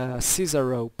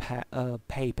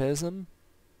Caesaro-papism.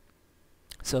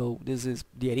 So this is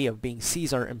the idea of being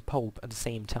Caesar and Pope at the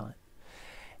same time.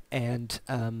 And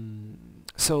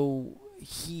so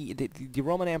the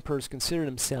Roman emperors consider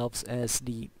themselves as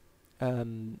the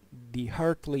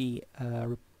earthly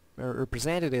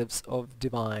representatives of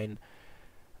divine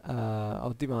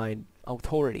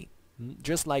authority,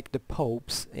 just like the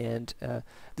popes. And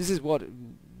this is what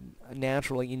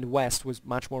naturally in the West was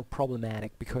much more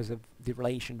problematic because of the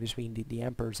relation between the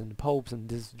emperors and the popes, and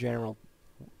this general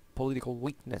political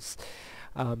weakness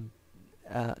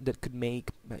that could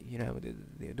make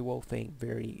the whole thing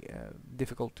very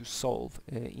difficult to solve.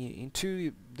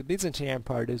 Into the Byzantine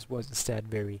Empire, this was instead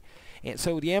very. And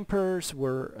so the emperors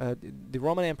were the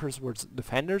Roman emperors were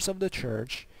defenders of the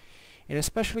church, and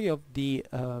especially of the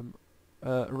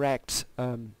erect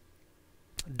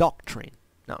doctrine.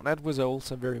 Now that was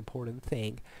also a very important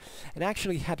thing, and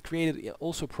actually had created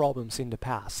also problems in the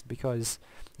past, because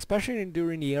especially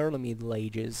during the early Middle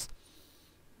Ages,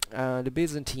 the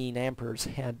Byzantine emperors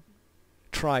had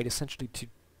tried essentially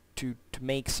to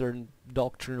make certain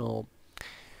doctrinal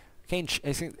I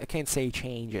can't say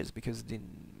changes, because the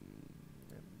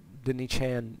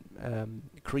Nicene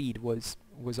Creed was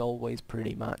always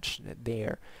pretty much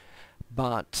there,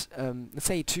 but let's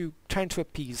say trying to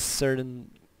appease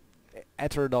certain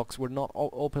heterodox, were not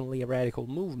openly radical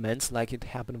movements like it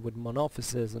happened with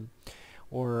monophysitism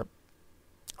or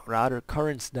other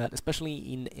currents, that especially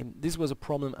in this was a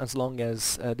problem as long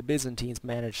as the Byzantines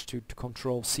managed to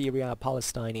control Syria,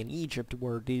 Palestine and Egypt,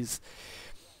 where these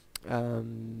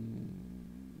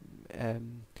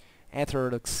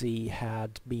heterodoxy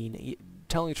had been,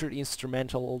 telling the truth,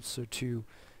 instrumental also to,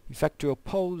 in fact, to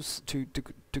oppose to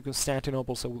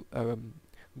Constantinople's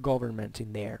government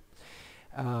in there.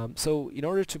 So in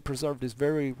order to preserve this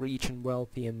very rich and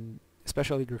wealthy and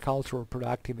especially agricultural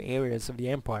productive areas of the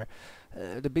empire,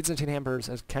 the Byzantine emperors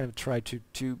has kind of tried to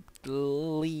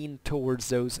lean towards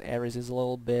those areas a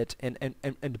little bit, and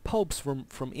the popes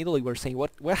from Italy were saying,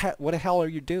 what the hell are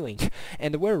you doing?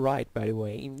 And they were right, by the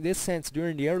way. In this sense,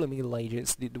 during the early Middle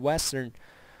Ages, the Western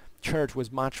Church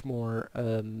was much more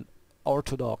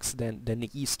orthodox than the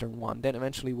Eastern one. Then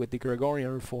eventually, with the Gregorian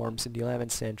reforms in the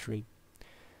 11th century,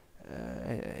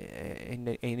 and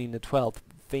in the 12th,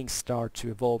 things start to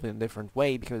evolve in a different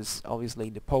way, because obviously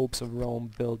the popes of Rome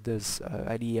built this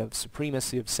idea of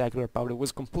supremacy of secular power that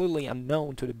was completely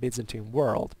unknown to the Byzantine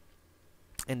world,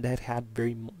 and that had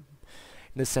very, in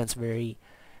a sense, very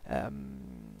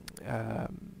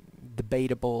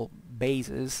debatable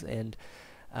basis. And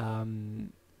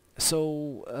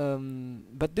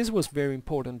but this was very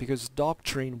important, because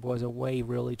doctrine was a way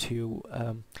really to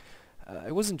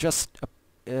it wasn't just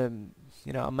a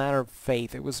matter of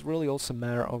faith. It was really also a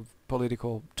matter of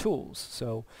political tools.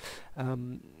 So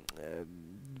the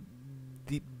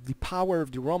power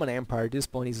of the Roman Empire at this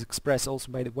point is expressed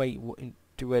also by the way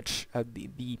into which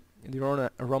the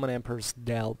Roman emperors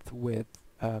dealt with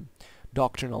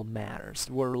doctrinal matters.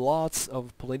 There were lots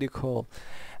of political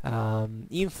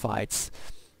infights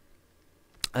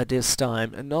at this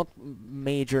time, and not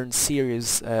major and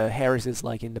serious heresies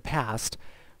like in the past,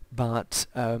 but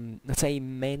let's say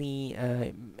many,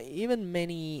 even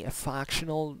many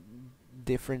factional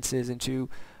differences into,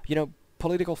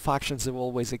 political factions have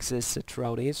always existed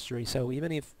throughout history. So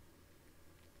even if,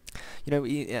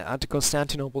 at the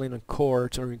Constantinople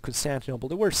court, or in Constantinople,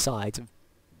 there were sides of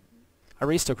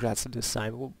aristocrats at this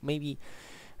time who maybe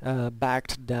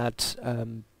backed that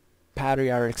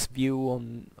patriarch's view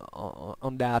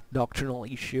on that doctrinal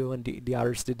issue, and the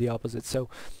others did the opposite. So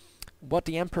what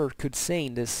the emperor could say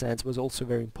in this sense was also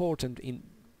very important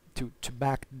to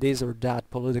back this or that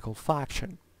political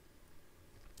faction.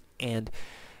 And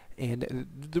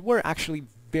there were actually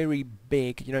very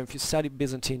big, if you study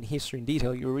Byzantine history in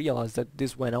detail, you realize that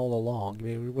this went all along. I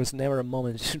mean, there was never a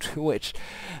moment in which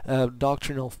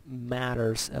doctrinal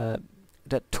matters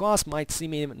that to us might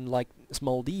seem even like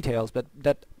small details, but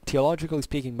that theologically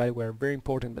speaking, by the way, are very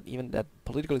important, but even that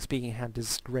politically speaking had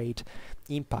this great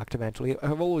impact eventually,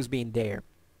 have always been there.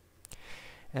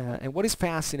 And what is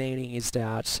fascinating is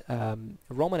that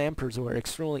Roman emperors were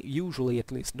extremely, usually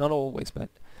at least, not always, but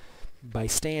by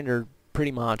standard,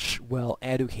 pretty much well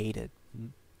educated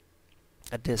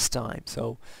at this time.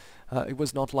 So it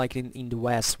was not like in the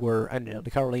West where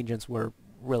the Carolingians were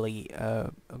really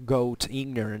goat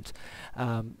ignorant.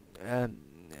 And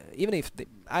even if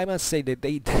I must say that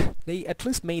they at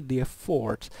least made the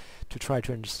effort to try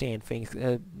to understand things.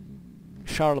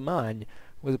 Charlemagne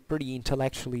was a pretty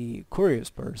intellectually curious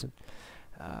person.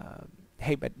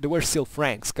 Hey, but there were still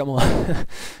Franks. Come on,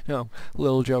 no,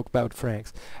 little joke about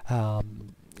Franks.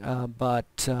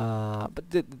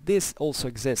 This also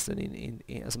existed in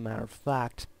as a matter of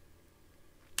fact,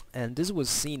 and this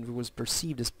was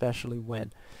perceived especially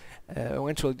when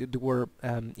eventually there were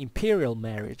imperial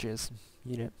marriages.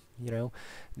 You know,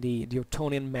 the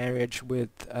Ottonian marriage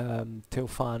with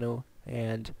Theophano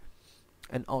and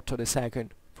Otto II,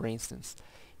 for instance.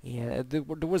 And there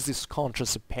was this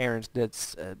conscious apparent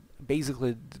that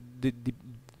basically the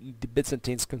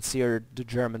Byzantines considered the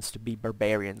Germans to be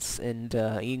barbarians and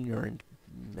ignorant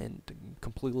and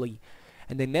completely,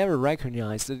 and they never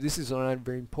recognized, this is another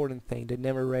very important thing, they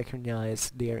never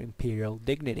recognized their imperial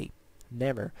dignity.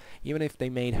 Never. Even if they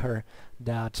made her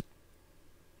that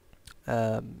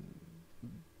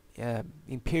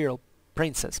imperial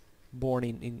princess born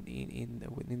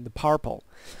in the purple,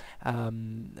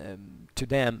 to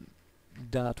them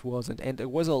that wasn't, and there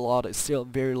was still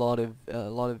a lot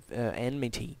of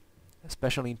enmity,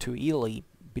 especially into Italy,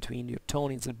 between the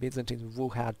Ottonians and Byzantines who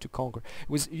had to conquer. It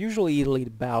was usually Italy the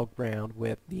battleground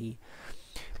with the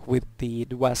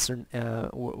Western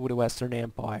with the Western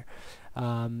Empire,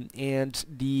 and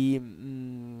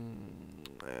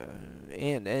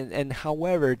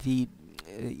however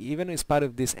even in spite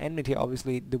of this enmity,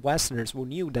 obviously the Westerners who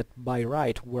knew that by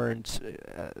right weren't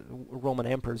Roman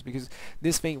emperors, because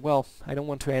this thing, well, I don't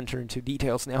want to enter into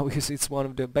details now because it's one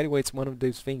of the, by the way, it's one of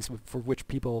those things for which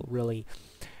people really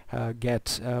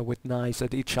get with knives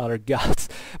at each other guts.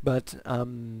 But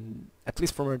at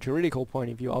least from a juridical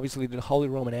point of view, obviously the Holy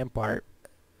Roman Empire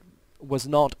was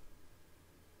not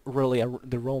really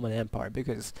the Roman Empire,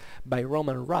 because by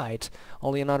Roman right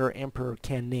only another emperor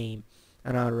can name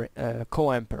another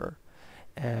co-emperor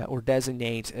or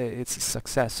designate its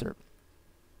successor.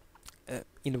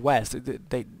 In the West,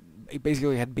 it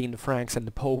basically had been the Franks and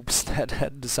the popes that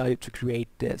had decided to create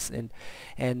this, and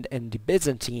the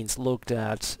Byzantines looked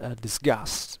at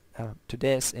disgust to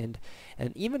this, and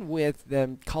even with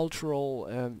cultural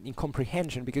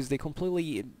incomprehension, because they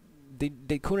completely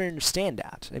they couldn't understand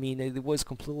that. I mean, it was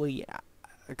completely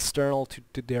external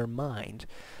to their mind.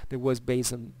 It was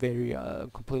based on very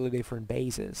completely different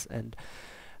bases, and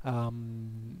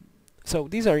so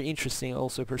these are interesting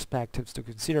also perspectives to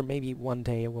consider. Maybe one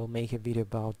day I will make a video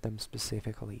about them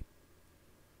specifically.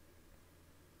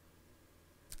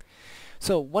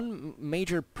 So one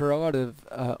major prerogative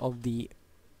of the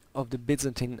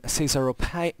Byzantine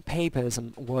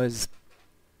Caesaropapism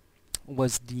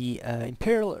was the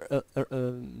imperial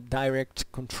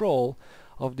direct control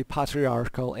of the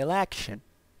patriarchal election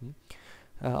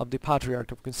of the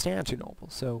Patriarch of Constantinople.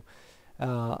 So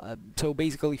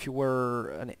basically, if you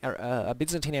were a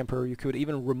Byzantine emperor, you could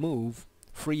even remove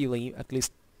freely, at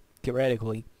least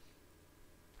theoretically,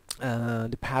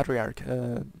 the Patriarch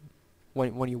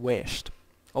when you wished.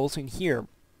 Also in here,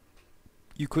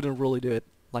 you couldn't really do it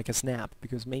like a snap,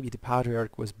 because maybe the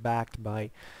Patriarch was backed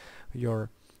by your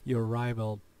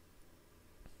rival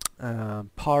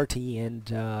party,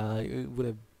 and it would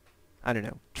have, I don't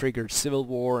know, triggered civil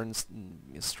war and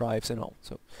strifes and all.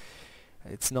 So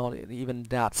it's not even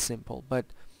that simple. But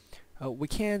we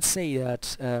can say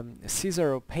that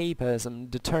Caesaropapism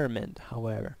determined,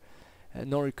 however,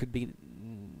 nor it could be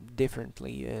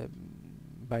differently,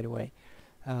 by the way,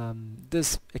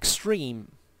 this extremely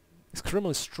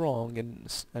strong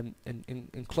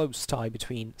and close tie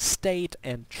between state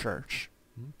and church.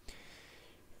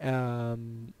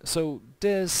 So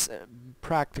this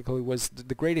practically was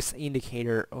the greatest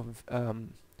indicator of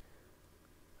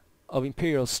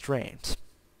imperial strength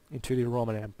into the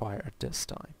Roman Empire at this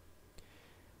time.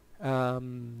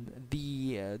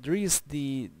 There is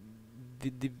the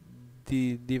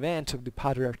event of the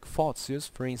Patriarch Photius,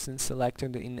 for instance,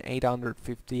 elected in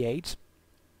 858.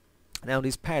 Now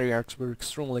these patriarchs were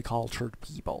extremely cultured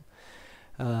people.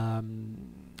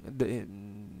 The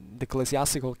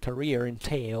ecclesiastical career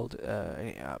entailed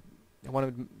one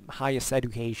of the highest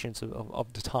educations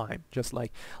of the time, just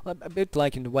like a bit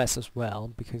like in the West as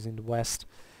well, because in the West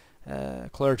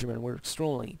clergymen were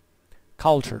extremely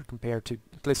cultured compared to,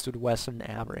 at least to the Western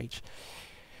average.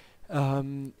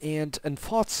 And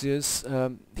Photius,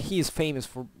 he is famous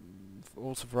for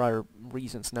also for other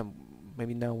reasons. Now,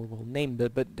 maybe now we will name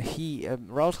that, but he,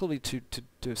 relatively to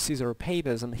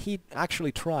Caesaropapism, he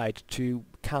actually tried to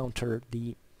counter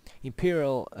the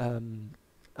imperial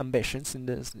ambitions in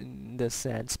this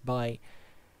sense by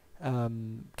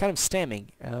kind of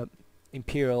stemming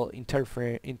imperial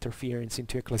interference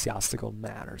into ecclesiastical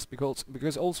matters,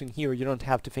 because also in here you don't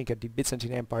have to think of the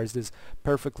Byzantine Empire as this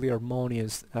perfectly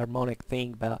harmonic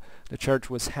thing, but the church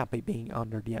was happy being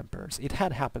under the emperors. It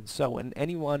had happened so, and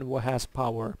anyone who has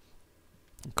power,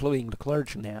 including the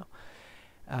clergy now,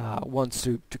 wants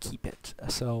to keep it.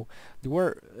 So there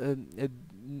were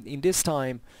in this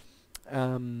time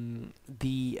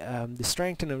the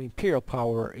strengthening of imperial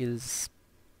power is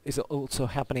also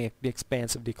happening at the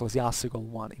expense of the ecclesiastical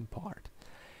one in part.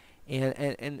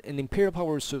 And imperial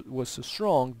power was so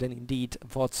strong that indeed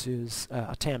Photius'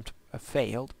 attempt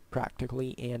failed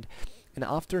practically, and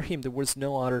after him there was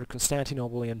no other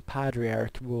Constantinopolitan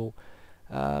patriarch who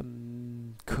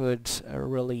could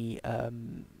really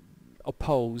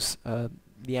oppose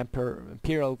the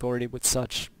imperial authority with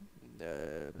such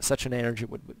an energy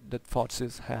that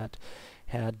Photius had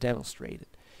demonstrated.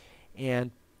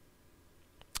 And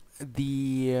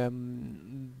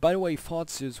by the way,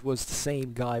 Photius was the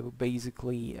same guy who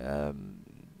basically,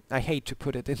 I hate to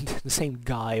put it in the same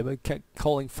guy, but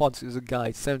calling Photius a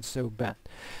guy sounds so bad,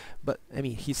 but I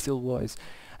mean he still was.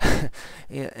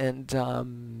 and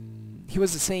he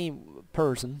was the same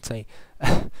person,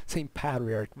 same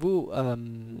patriarch, who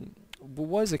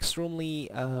was extremely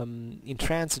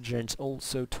intransigent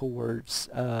also towards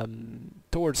the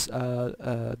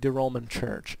Roman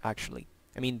Church. Actually,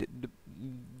 I mean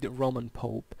the Roman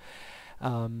Pope,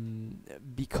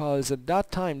 because at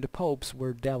that time the popes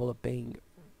were developing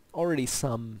already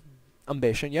some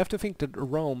ambition. You have to think that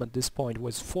Rome at this point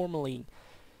was formally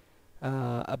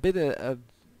a bit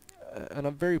in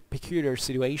a very peculiar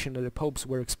situation, that the popes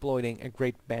were exploiting a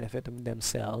great benefit of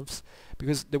themselves,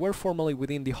 because they were formally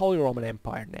within the Holy Roman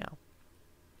Empire now,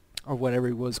 or whatever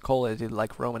it was called,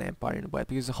 like Roman Empire in a way,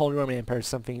 because the Holy Roman Empire is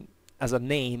something as a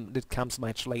name that comes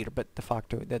much later, but de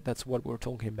facto that's what we're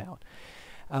talking about.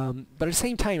 But at the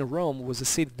same time, Rome was a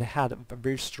city that had a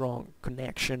very strong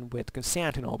connection with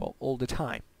Constantinople all the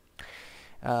time.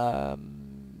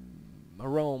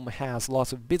 Rome has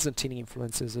lots of Byzantine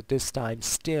influences at this time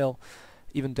still,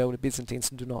 even though the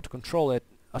Byzantines do not control it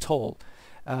at all.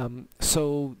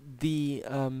 So the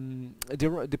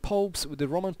popes, the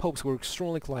Roman popes, were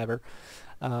extremely clever.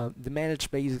 They managed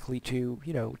basically to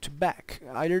back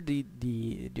either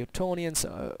the Ottonians,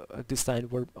 at this time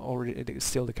were already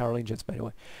still the Carolingians, by the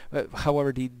way.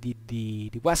 However,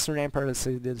 the Western Empire and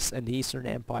the Eastern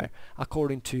Empire,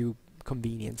 according to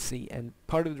conveniency. And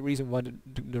part of the reason why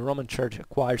the Roman Church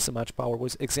acquired so much power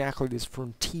was exactly this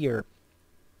frontier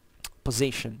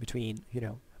position between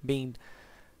being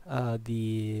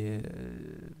the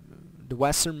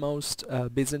westernmost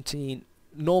Byzantine,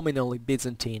 nominally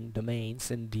Byzantine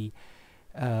domains, and the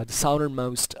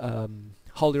southernmost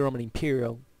Holy Roman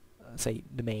Imperial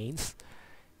domains,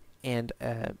 and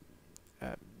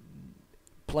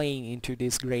playing into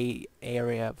this gray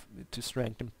area to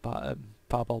strengthen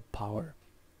papal power.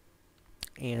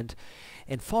 And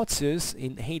Photius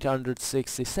in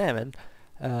 867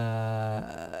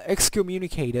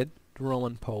 excommunicated the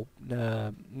Roman Pope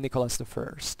Nicholas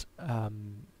I,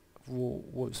 who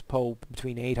was Pope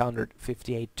between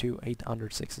 858 to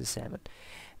 867.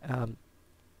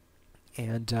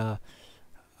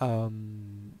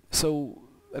 So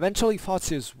eventually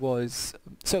Photius was...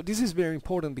 So this is very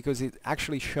important because it's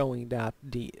actually showing that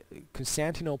the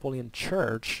Constantinopolitan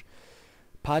Church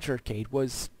Patriarchate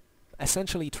was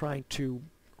essentially trying to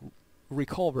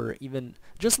recover, even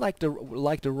just like the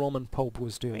Roman Pope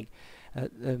was doing,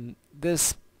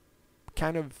 this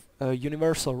kind of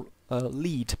universal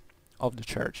lead of the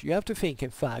Church. You have to think,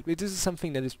 in fact, this is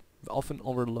something that is often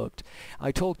overlooked.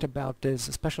 I talked about this,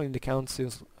 especially in the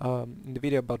councils, in the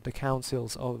video about the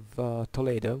councils of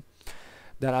Toledo,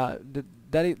 that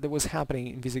was happening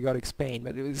in Visigothic Spain,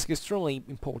 but it was extremely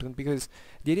important because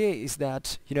the idea is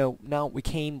that now we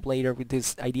came later with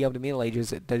this idea of the Middle Ages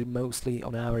that mostly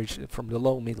on average from the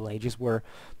low Middle Ages, where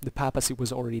the papacy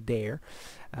was already there,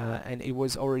 and it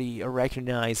was already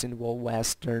recognized in the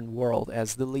Western world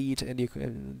as the lead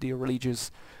and the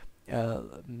religious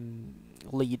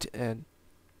lead. And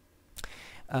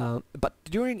but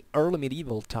during early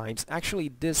medieval times,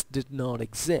 actually this did not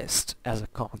exist as a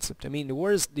concept. I mean, there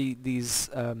was these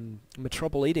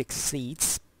metropolitic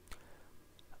seats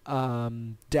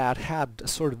that had a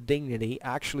sort of dignity.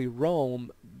 Actually, Rome,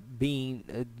 being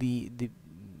the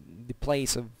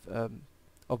place of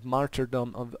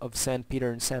martyrdom of Saint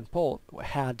Peter and Saint Paul,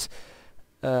 had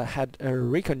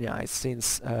recognized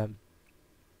since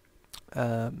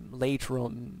late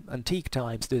antique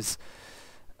times this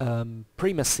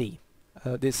primacy,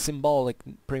 this symbolic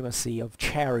primacy of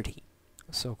charity,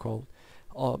 so-called,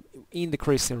 in the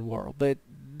Christian world. But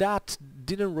that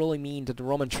didn't really mean that the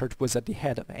Roman Church was at the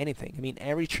head of anything. I mean,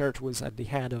 every church was at the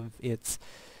head of its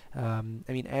I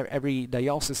mean, every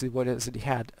diocese was at the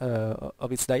head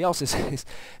of its diocese,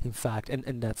 in fact,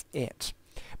 and that's it.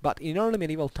 But in early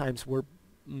medieval times,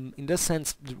 in this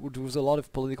sense, there was a lot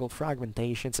of political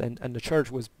fragmentations, and the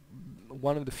church was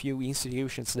one of the few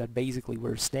institutions that basically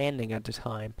were standing at the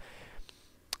time,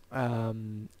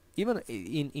 even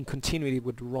in continuity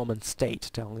with the Roman state,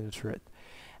 telling the truth.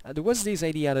 There was this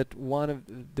idea that one of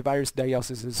the various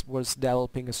dioceses was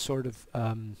developing a sort of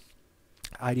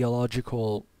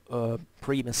ideological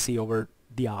primacy over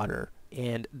the other,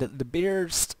 and the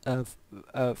bitterest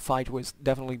fight was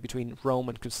definitely between Rome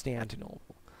and Constantinople.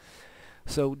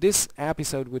 So this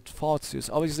episode with Photius,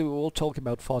 obviously we will talk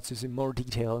about Photius in more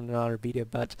detail in another video,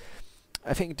 but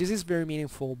I think this is very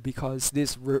meaningful because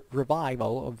this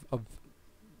revival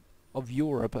of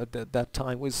Europe at that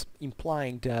time was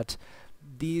implying that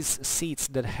these seats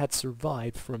that had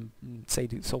survived from, say,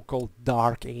 the so-called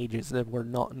Dark Ages, that were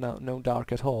no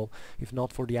dark at all, if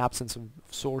not for the absence of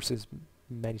sources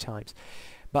many times,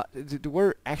 but they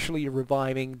were actually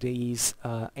reviving these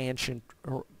ancient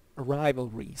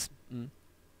rivalries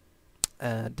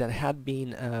that had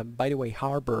been, by the way,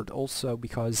 harbored also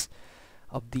because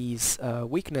of these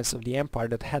weakness of the empire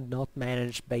that had not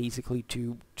managed basically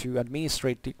to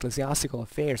administrate the ecclesiastical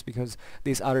affairs, because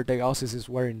these other dioceses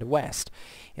were in the west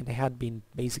and they had been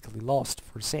basically lost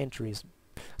for centuries.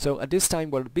 So at this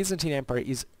time, the Byzantine Empire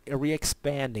is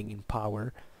re-expanding in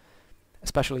power,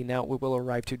 especially now we will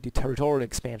arrive to the territorial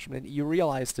expansion, and you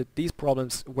realize that these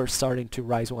problems were starting to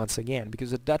rise once again,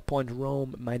 because at that point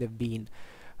Rome might have been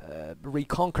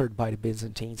reconquered by the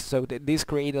Byzantines, so this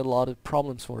created a lot of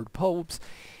problems for the popes,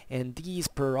 and these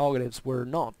prerogatives were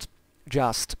not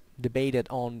just debated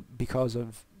on because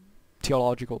of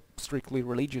theological, strictly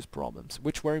religious problems,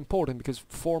 which were important because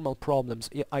formal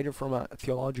problems, either from a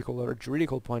theological or a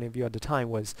juridical point of view at the time,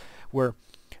 were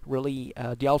really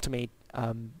the ultimate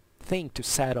thing to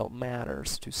settle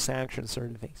matters, to sanction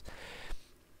certain things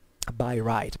by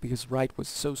right, because right was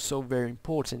so very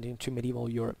important into medieval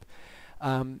Europe.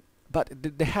 But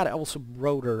they had also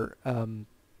broader, let's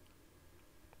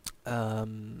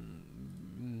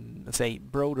say,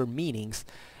 broader meanings,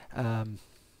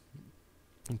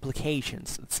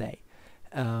 implications, let's say.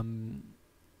 And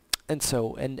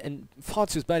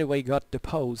Photius, by the way, got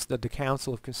deposed at the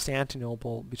Council of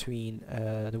Constantinople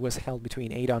that was held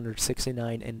between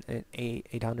 869 and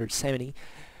 870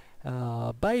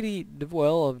 by the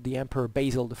will of the Emperor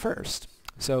Basil I.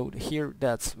 So here,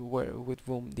 that's with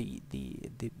whom the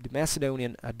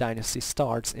Macedonian dynasty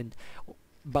starts, and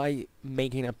by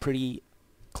making a pretty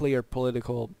clear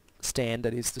political stand,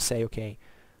 that is to say, okay,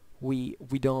 we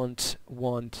don't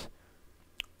want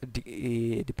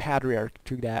the patriarch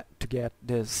to get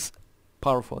this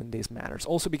powerful in these matters.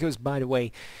 Also because, by the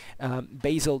way,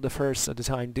 Basil I at the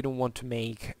time didn't want to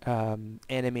make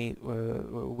enemy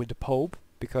with the Pope,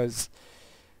 because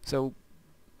so.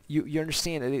 You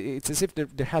understand, it's as if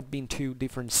there had been two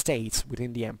different states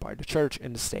within the empire, the church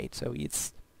and the state. So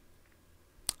it's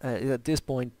at this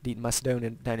point the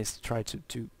Macedonian dynasty tried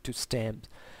to stem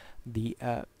the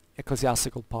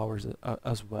ecclesiastical powers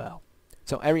as well.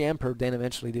 So every emperor then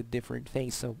eventually did different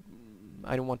things. So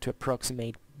I don't want to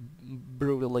approximate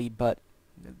brutally, but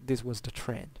this was the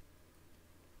trend.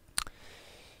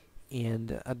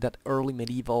 And that early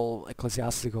medieval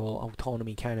ecclesiastical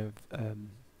autonomy kind of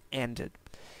ended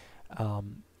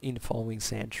in the following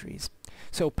centuries.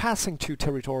 So passing to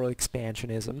territorial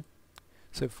expansionism,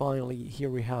 so finally here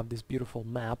we have this beautiful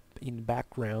map in the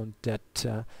background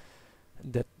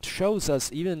that shows us,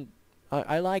 even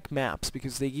I like maps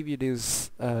because they give you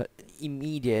this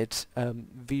immediate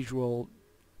visual,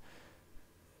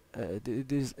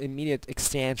 this immediate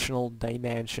extensional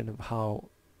dimension of how,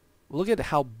 look at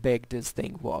how big this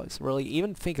thing was. Really,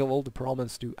 even think of all the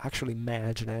problems to actually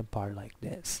manage an empire like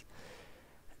this.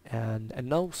 And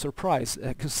no surprise,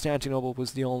 Constantinople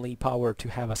was the only power to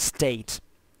have a state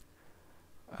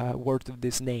worth of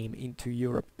this name into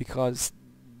Europe, because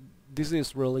this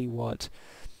is really what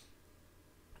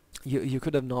you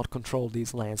could have not controlled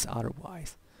these lands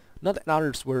otherwise. Not that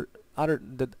others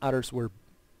were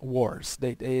wars.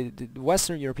 The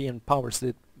Western European powers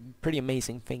did pretty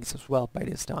amazing things as well by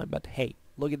this time. But hey,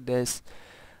 look at this.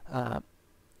 So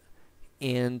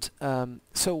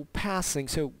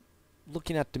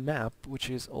looking at the map, which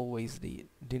is always the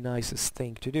nicest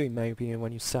thing to do in my opinion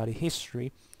when you study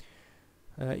history.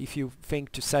 If you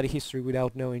think to study history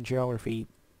without knowing geography,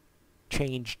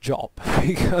 change job,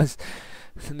 because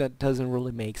that doesn't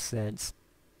really make sense.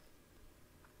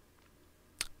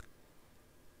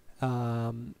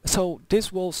 So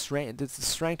this will the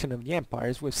strengthening of the empire,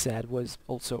 as we've said, was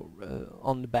also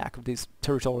on the back of this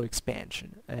territorial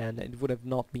expansion, and it would have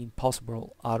not been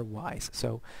possible otherwise.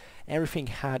 So everything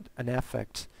had an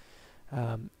effect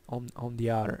on the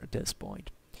other at this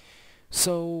point.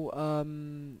 So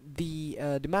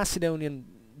the Macedonian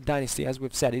dynasty, as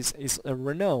we've said, is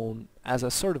renowned as a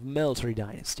sort of military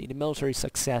dynasty. The military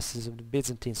successes of the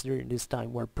Byzantines during this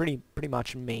time were pretty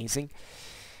much amazing.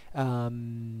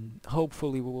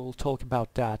 Hopefully we will talk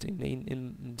about that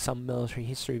in some military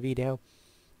history video.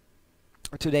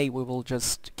 Today we will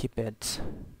just keep it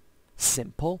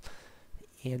simple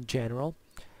in general.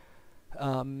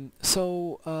 The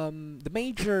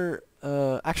major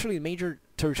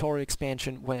territorial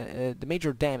expansion, when the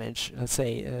major damage, let's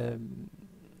say,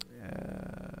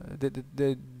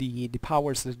 the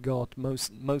powers that got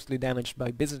mostly damaged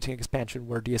by Byzantine expansion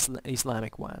were the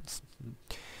Islamic ones.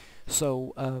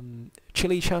 So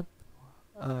Cilicia,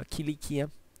 Cilicia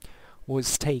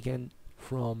was taken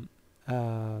from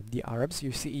the Arabs.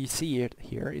 You see it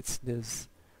here. It's this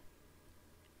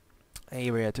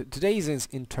area. Today is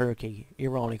in Turkey,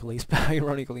 ironically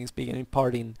speaking, in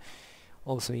part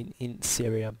also in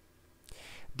Syria.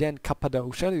 Then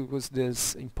Cappadocia, it was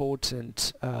this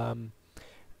important land,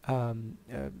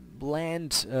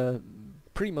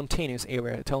 pretty mountainous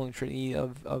area, telling Trinity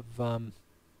of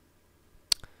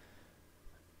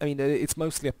I mean, it's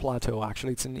mostly a plateau.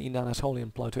 Actually, it's in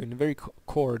Anatolian plateau, in the very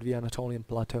core of the Anatolian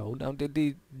plateau. Now,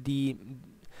 the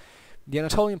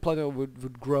Anatolian plateau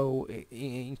would grow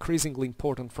increasingly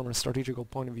important from a strategical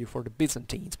point of view for the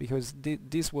Byzantines, because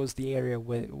this was the area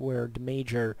where the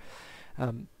major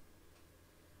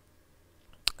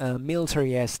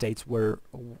military estates were.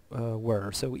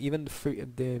 So even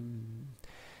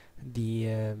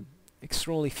the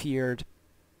extremely feared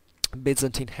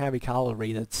Byzantine heavy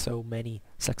cavalry that so many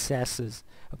successes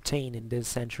obtained in these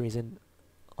centuries, and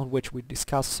on which we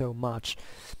discussed so much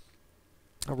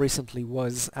recently,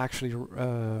 was actually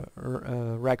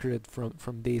recruited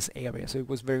from this area. So it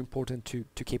was very important to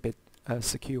keep it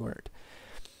secured.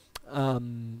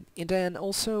 And then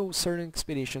also certain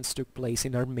expeditions took place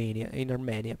in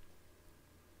Armenia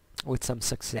with some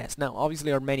success. Now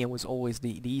obviously Armenia was always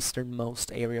the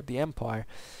easternmost area of the empire,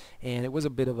 and it was a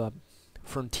bit of a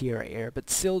frontier area,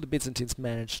 but still the Byzantines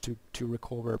managed to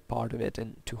recover part of it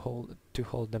and to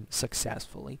hold them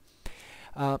successfully.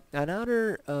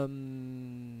 Another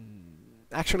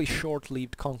actually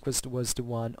short-lived conquest was the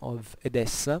one of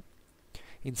Edessa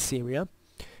in Syria.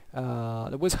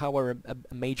 There was, however,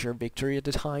 a major victory at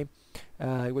the time.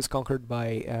 It was conquered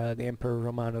by the Emperor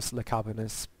Romanus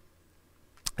Lecapenus,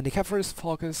 and the Kepler's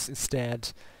focus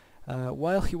instead,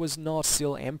 while he was not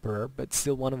still emperor, but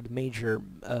still one of the major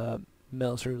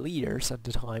military leaders at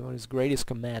the time, one of his greatest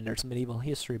commanders in medieval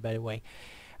history, by the way,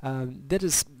 did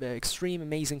his extreme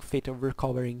amazing feat of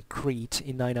recovering Crete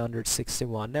in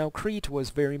 961. Now Crete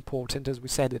was very important, as we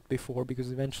said it before, because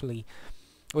eventually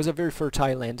it was a very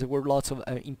fertile land. There were lots of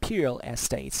imperial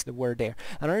estates that were there.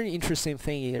 Another interesting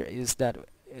thing here is that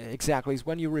exactly is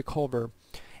when you recover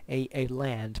a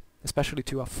land, especially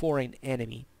to a foreign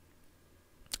enemy.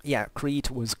 Yeah, Crete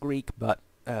was Greek, but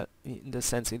in the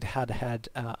sense it had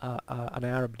an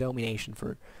Arab domination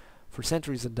for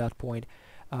centuries at that point.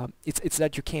 It's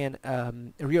that you can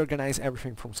reorganize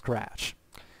everything from scratch.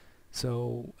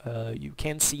 So you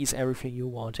can seize everything you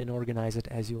want and organize it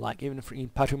as you like. Even in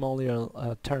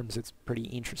patrimonial terms, it's pretty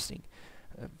interesting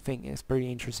thing. It's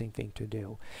pretty interesting thing to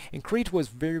do. And Crete was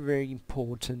very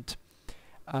important.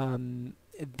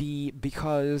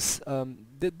 Because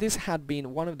this had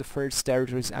been one of the first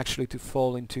territories actually to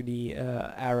fall into the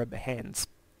Arab hands,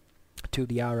 to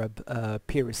the Arab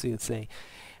piracy, let's say,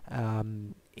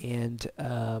 and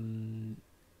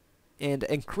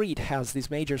Crete has this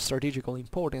major strategical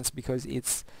importance because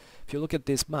it's, if you look at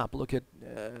this map,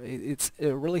 it's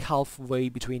really halfway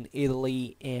between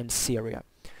Italy and Syria.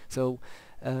 So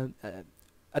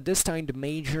at this time, the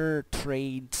major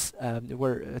trades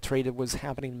trade that was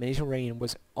happening in the Mediterranean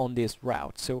was on this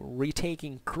route. So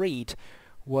retaking Crete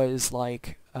was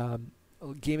like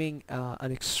giving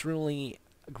an extremely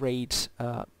great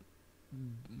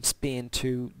spin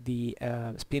to the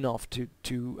spin-off to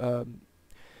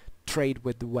trade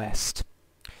with the West.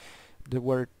 They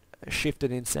were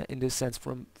shifted in this sense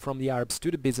from the Arabs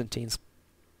to the Byzantines.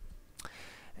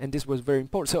 And this was very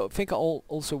important. So think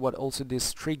also what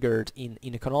this triggered in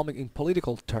economic, in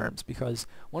political terms, because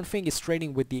one thing is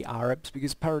trading with the Arabs,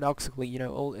 because paradoxically, you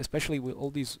know, especially with all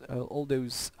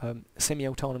those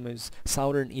semi-autonomous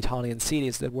southern Italian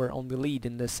cities that were on the lead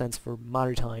in this sense for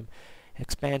maritime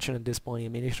expansion at this point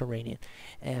in the Mediterranean.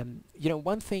 You know,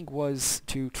 one thing was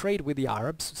to trade with the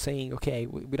Arabs, saying, okay,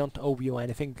 we don't owe you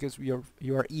anything because you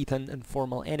are Ethan and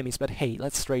formal enemies, but hey,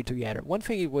 let's trade together. One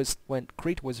thing it was when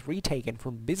Crete was retaken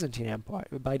from Byzantine Empire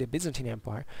by the Byzantine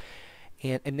Empire,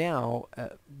 and now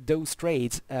those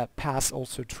trades pass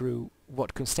also through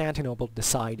what Constantinople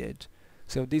decided.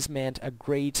 So this meant a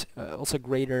also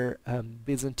greater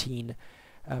Byzantine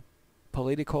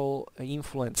political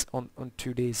influence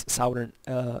onto these southern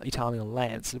Italian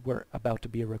lands that were about to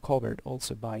be recovered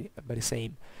also by the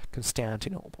same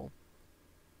Constantinople.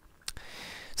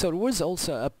 So there was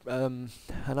also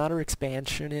another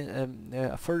expansion,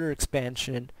 a further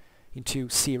expansion into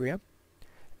Syria,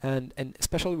 and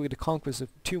especially with the conquest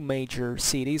of two major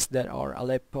cities that are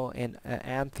Aleppo and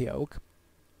Antioch.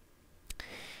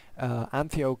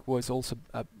 Antioch was also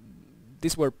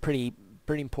these were pretty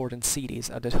important cities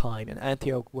at the time, and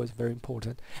Antioch was very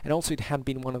important, and also it had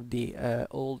been one of the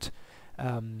old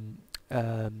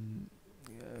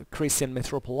Christian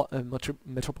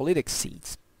metropolitic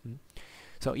seats.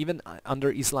 So even under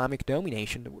Islamic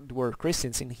domination, there were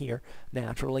Christians in here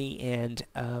naturally, and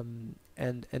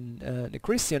the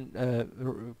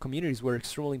Christian communities were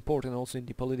extremely important also in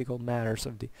the political matters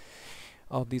of the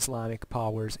Islamic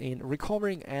powers, and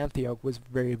recovering Antioch was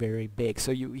very big.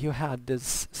 So you had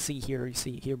this you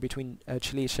see here between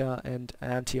Cilicia and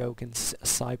Antioch and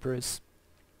Cyprus.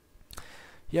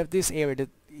 You have this area that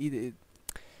you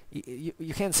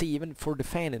can see even for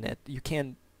defending it, you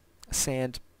can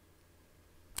send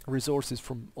resources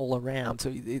from all around.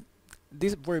 So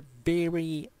these were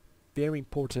very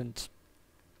important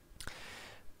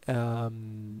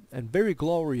and very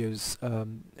glorious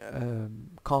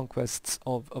conquests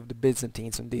of the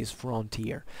Byzantines on this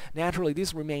frontier. Naturally,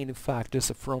 this remained in fact just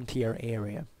a frontier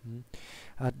area.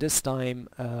 At this time,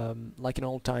 like in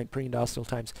old time, pre-industrial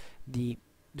times, the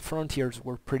frontiers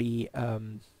were pretty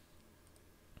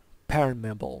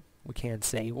permeable, we can't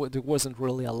say. There wasn't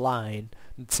really a line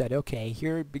that said, okay,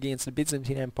 here begins the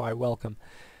Byzantine Empire, welcome.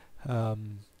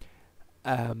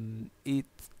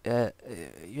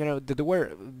 You know, there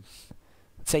were,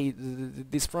 say,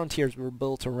 these frontiers were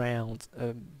built around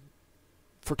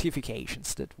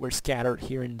fortifications that were scattered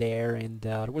here and there, and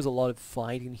there was a lot of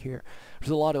fighting here. There's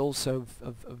a lot also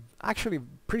of actually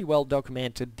pretty well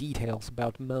documented details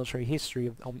about military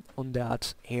history on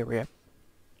that area,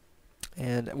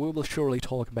 and we will surely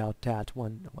talk about that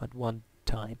at one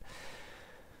time.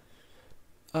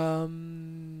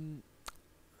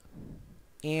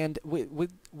 And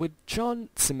with John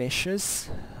Zimisces,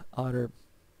 other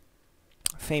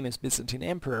famous Byzantine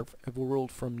emperor who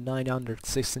ruled from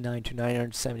 969 to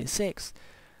 976,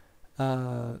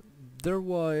 there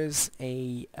was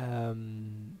a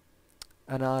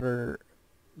another.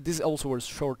 This also was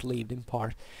short-lived in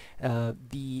part.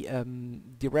 The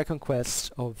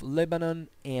reconquest of Lebanon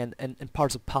and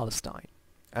parts of Palestine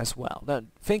as well.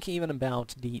 Then thinking even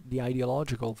about the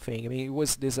ideological thing, I mean, it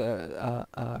was this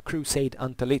crusade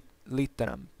ante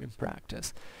litteram in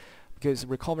practice, because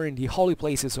recovering the holy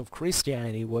places of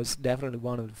Christianity was definitely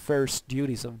one of the first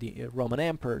duties of the Roman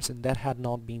emperors, and that had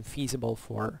not been feasible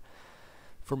for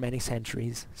many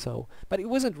centuries. So, but it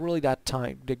wasn't really that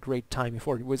great time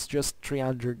before. It was just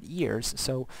 300 years.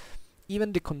 So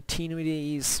even the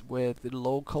continuities with the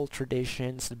local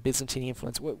traditions, the Byzantine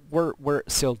influence, were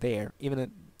still there,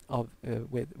 even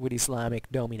with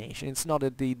Islamic domination. It's not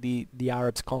that the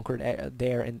Arabs conquered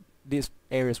there and these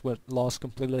areas were lost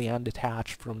completely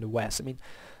undetached from the West. I mean,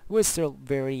 it was still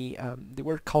very,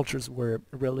 cultures were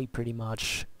really pretty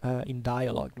much in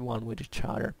dialogue one with each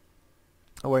other.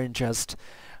 It weren't just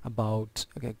about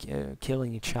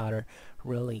killing each other,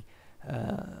 really.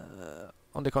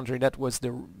 On the contrary, that was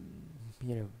the,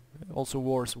 also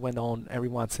wars went on every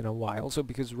once in a while, also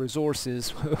because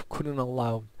resources couldn't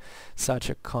allow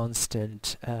such a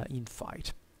constant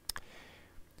infight.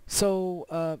 So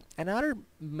another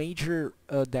major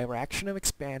direction of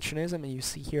expansionism, and you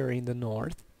see here in the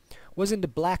north, was in the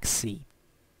Black Sea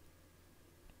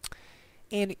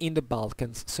and in the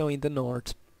Balkans, so in the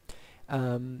north.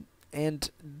 And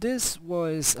this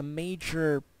was a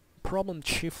major problem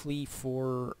chiefly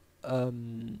for,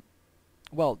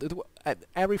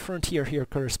 every frontier here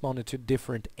corresponded to a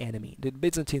different enemy. The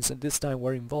Byzantines at this time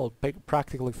were involved,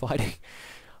 practically fighting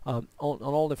on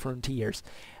all the frontiers.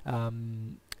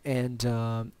 The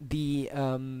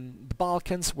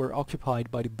Balkans were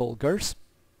occupied by the Bulgars.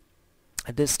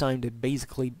 At this time they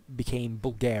basically became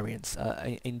Bulgarians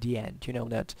in the end. You know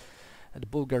that the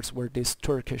Bulgars were these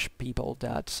Turkish people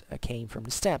that came from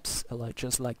the steppes,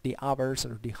 just like the Avars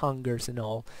or the Hungars and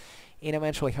all. And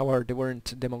eventually, however, they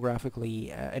weren't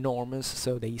demographically enormous,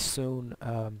 so they soon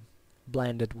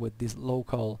blended with these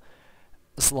local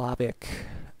Slavic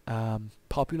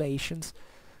populations.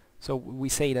 So we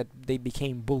say that they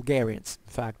became Bulgarians.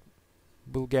 In fact,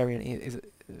 Bulgarians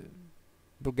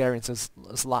is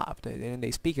Slav, and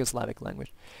they speak a Slavic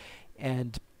language.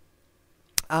 And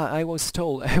I was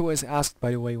told, I was asked,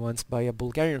 by the way, once by a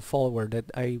Bulgarian follower that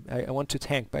I want to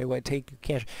thank, by the way, take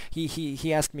cash.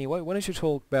 He asked me, why don't you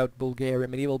talk about Bulgaria,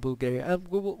 medieval Bulgaria?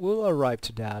 We'll arrive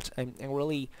to that. I'm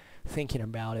really thinking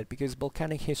about it, because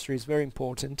Balkanic history is very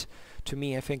important to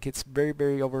me. I think it's very,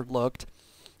 very overlooked.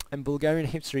 And Bulgarian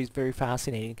history is very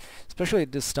fascinating, especially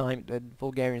at this time that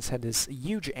Bulgarians had this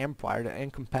huge empire that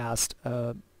encompassed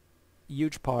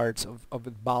huge parts of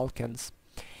the Balkans.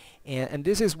 And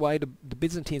this is why the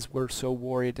Byzantines were so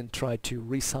worried and tried to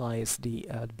resize the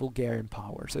Bulgarian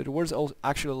power. So there was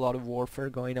actually a lot of warfare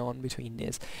going on between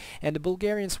this. And the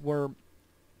Bulgarians were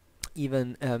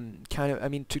even kind of, I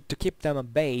mean, to keep them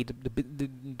at bay,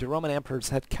 the Roman emperors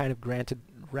had kind of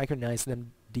recognized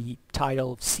them the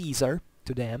title of Caesar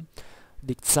to them,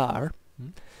 the Tsar.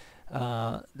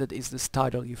 That is this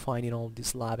title you find in all the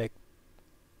Slavic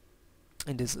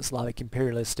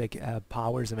imperialistic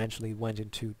powers. Eventually went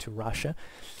into Russia.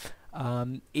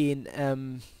 Obviously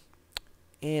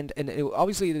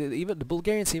even the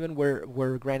Bulgarians even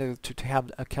were granted to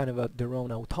have a kind of their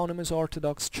own autonomous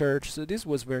Orthodox church. So this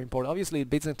was very important. Obviously the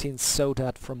Byzantines saw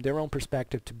that from their own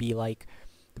perspective to be like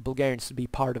the Bulgarians to be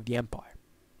part of the empire.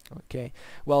 Okay,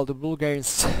 well, the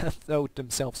Bulgarians thought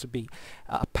themselves to be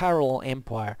a parallel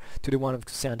empire to the one of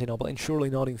Constantinople, and surely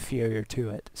not inferior to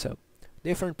it. So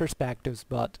different perspectives,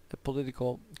 but a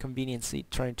political conveniency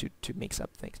trying to mix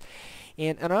up things.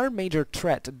 And another major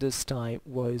threat at this time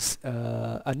was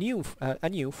a new,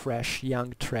 fresh,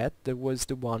 young threat. That was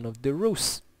the one of the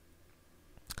Rus.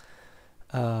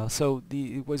 So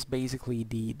it was basically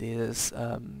these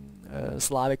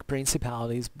Slavic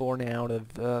principalities born out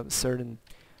of certain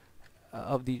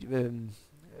of the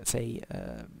say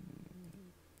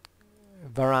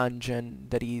Varangian,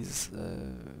 that is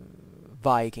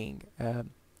Viking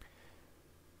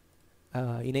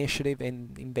initiative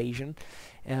and invasion.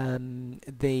 I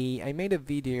made a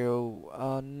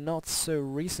video not so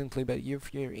recently, but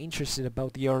if you're interested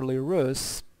about the early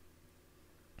Rus,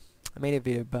 I made a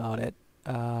video about it.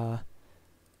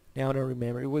 Now I don't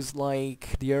remember. It was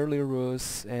like the early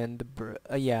Rus and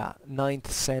 9th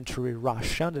century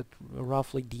Russia that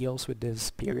roughly deals with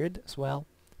this period as well.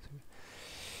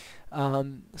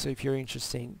 So if you're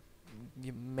interested,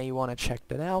 you may want to check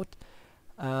that out.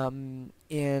 What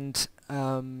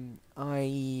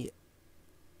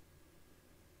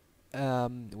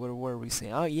were we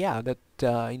saying? Oh yeah, that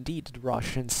indeed the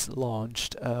Russians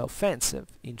launched offensive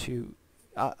into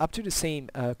up to the same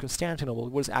Constantinople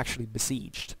was actually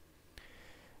besieged,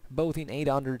 both in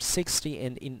 860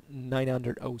 and in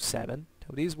 907.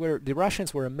 So the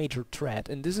Russians were a major threat,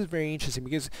 and this is very interesting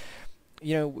because,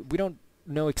 you know, we don't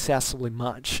know excessively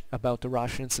much about the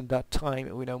Russians at that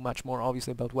time. We know much more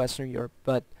obviously about Western Europe,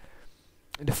 but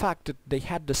the fact that they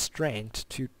had the strength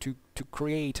to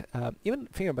create, even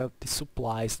think about the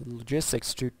supplies, the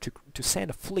logistics, to send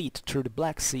a fleet through the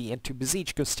Black Sea and to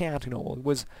besiege Constantinople. It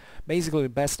was basically the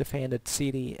best defended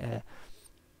city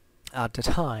at the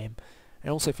time,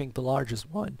 and also I think the largest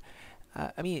one.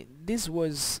 I mean, this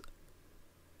was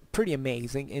pretty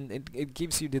amazing, and it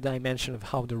gives you the dimension of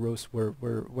how the Rus were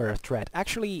a threat.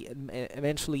 Actually,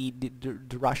 eventually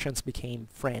the Russians became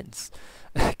friends.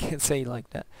 I can say it like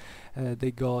that.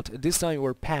 They got, this time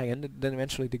were pagan, then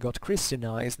eventually they got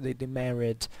Christianized. They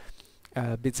married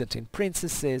Byzantine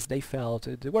princesses. They felt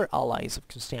they were allies of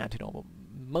Constantinople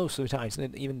most of the times,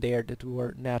 and even there that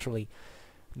were naturally,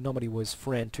 nobody was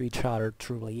friend to each other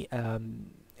truly.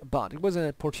 But it was an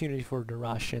opportunity for the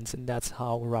Russians, and that's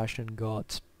how Russian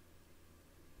got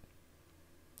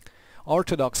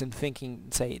orthodox in thinking,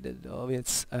 say, of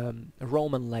its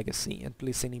Roman legacy, at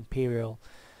least an imperial,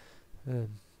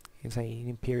 say, an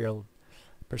imperial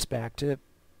perspective,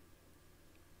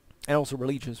 and also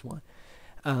religious one.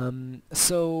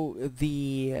 So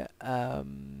the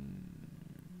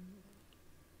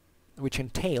which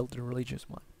entailed the religious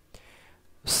one.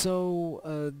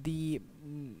 So the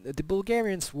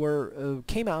Bulgarians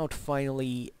came out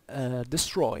finally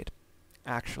destroyed,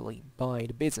 actually, by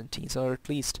the Byzantines, or at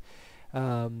least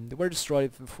they were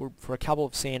destroyed for a couple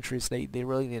of centuries. They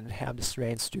really didn't have the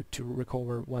strength to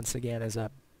recover once again as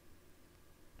a,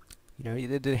 you know,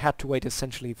 they had to wait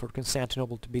essentially for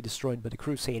Constantinople to be destroyed by the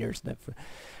Crusaders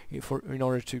in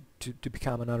order to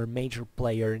become another major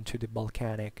player into the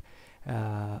Balkanic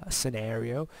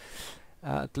scenario.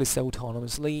 at least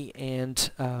autonomously,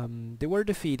 and they were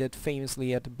defeated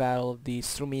famously at the Battle of the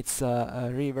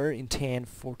Strumitsa River in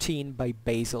 1014 by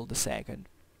Basil II.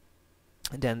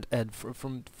 And then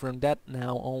from that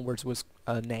now onwards was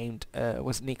nicknamed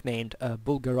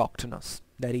Bulgaroctonus,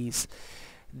 that is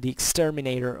the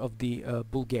exterminator of the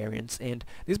Bulgarians. And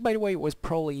this, by the way, was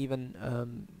probably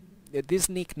even these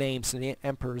nicknames the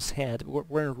emperors had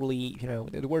weren't really,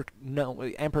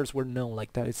 emperors were known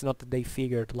like that. It's not that they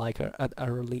figured like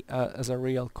as a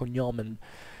real cognomen,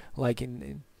 like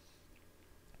in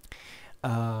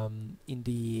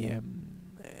the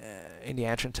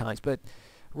ancient times, but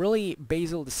really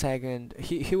Basil II,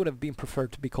 he would have been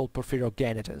preferred to be called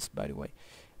Porphyrogenitus, by the way.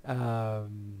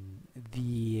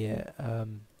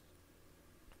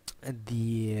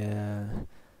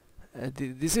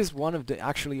 This is one of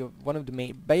the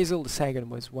main. Basil II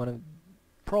was one of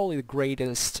probably the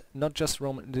greatest, not just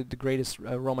the greatest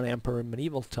Roman emperor in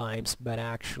medieval times, but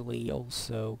actually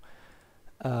also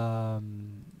the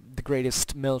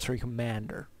greatest military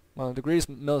commander. One of the greatest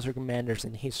military commanders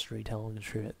in history, telling the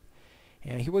truth.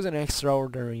 And he was an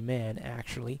extraordinary man,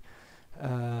 actually.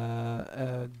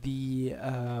 The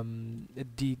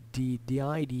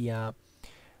idea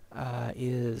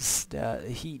is that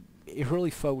he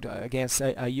really fought against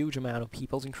a huge amount of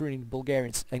peoples, including the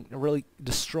Bulgarians, and really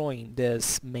destroying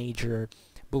this major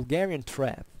Bulgarian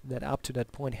threat that up to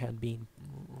that point had been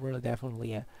really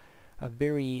definitely a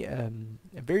very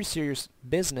serious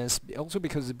business. Also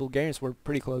because the Bulgarians were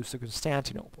pretty close to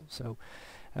Constantinople, so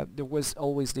there was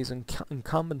always this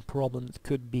incumbent problem that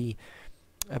could be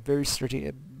a very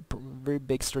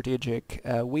big strategic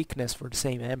weakness for the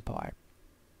same empire.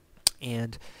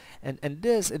 And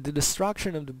the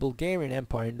destruction of the Bulgarian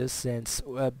Empire in this sense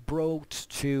brought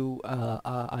to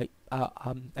a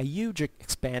huge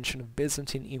expansion of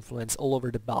Byzantine influence all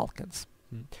over the Balkans.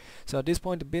 So at this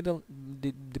point the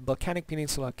Balkanic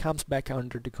Peninsula comes back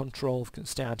under the control of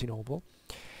Constantinople,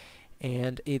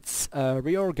 and it's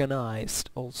reorganized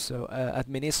also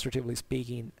administratively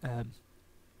speaking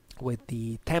with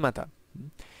the Temata.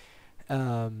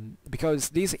 Because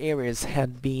these areas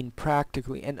had been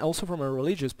practically, and also from a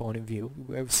religious point of view,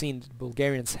 we've seen the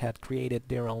Bulgarians had created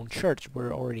their own church,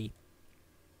 were already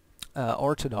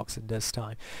Orthodox at this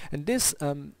time. And this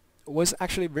was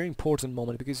actually a very important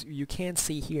moment, because you can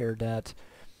see here that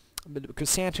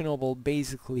Constantinople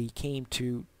basically came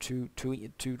to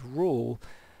rule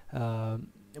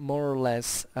more or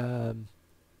less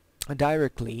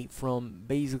directly from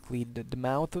basically the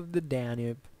mouth of the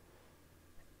Danube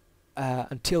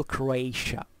until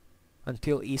Croatia,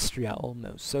 until Istria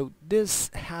almost. So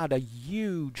this had a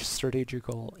huge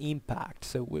strategical impact.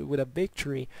 So with a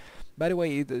victory, by the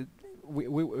way,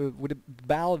 with the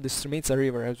Battle of the Strumitsa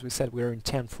River, as we said, we were in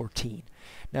 1014.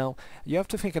 Now you have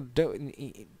to think of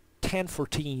in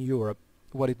 1014 Europe,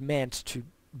 what it meant to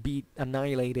be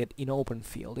annihilated in open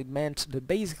field. It meant that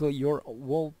basically your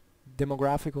whole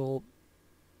demographical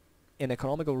and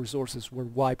economical resources were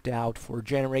wiped out for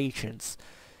generations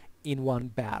in one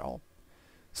battle.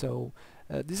 So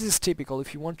this is typical.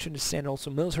 If you want to understand also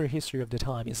military history of the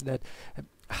time, is that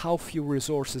how few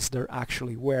resources there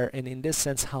actually were, and in this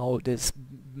sense how these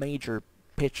major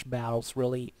pitched battles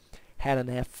really had an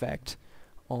effect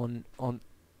on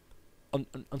a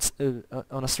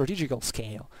strategical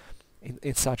scale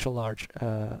in such a large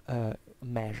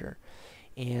measure.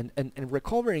 And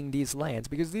recovering these lands,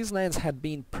 because these lands had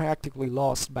been practically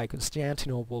lost by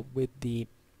Constantinople with the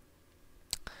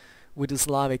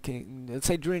Slavic, let's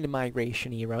say during the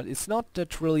migration era. It's not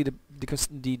that really because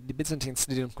the Byzantines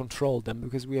didn't control them,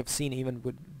 because we have seen even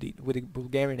with the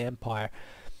Bulgarian Empire,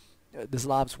 the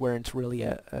Slavs weren't really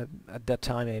at that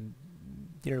time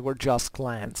were just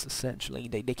clans essentially.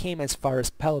 They came as far as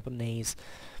Peloponnese.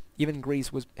 Even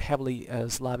Greece was heavily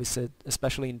Slavicized,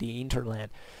 especially in the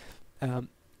hinterland.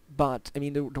 But I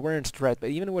mean, there weren't threats. But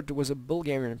even when there was a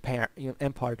Bulgarian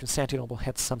empire, Constantinople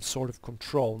had some sort of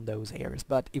control in those areas,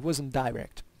 but it wasn't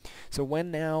direct. So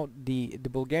when now the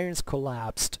Bulgarians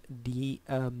collapsed, there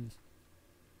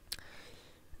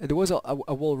was a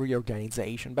whole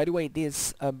reorganization. By the way,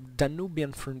 this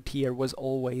Danubian frontier was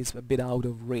always a bit out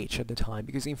of reach at the time,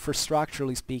 because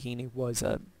infrastructurally speaking, it was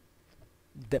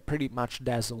pretty much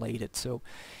desolated. So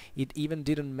it even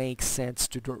didn't make sense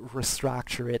to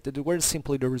restructure it. There weren't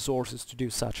simply the resources to do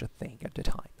such a thing at the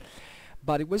time.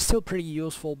 But it was still pretty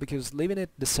useful, because leaving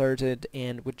it deserted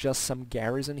and with just some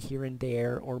garrison here and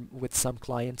there, or with some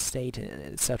client state,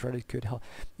 etc., it could help.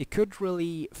 It could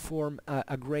really form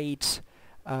a great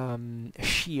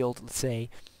shield, let's say,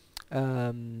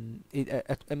 I mean,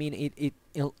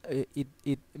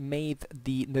 it made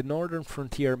the northern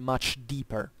frontier much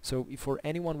deeper. So for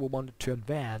anyone who wanted to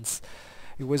advance,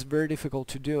 it was very difficult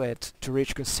to do it, to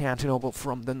reach Constantinople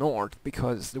from the north,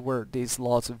 because there were these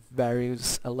lots of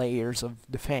various layers of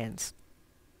defense.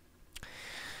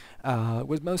 It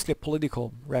was mostly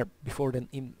political, right before then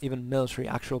even military,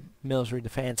 actual military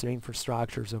defense and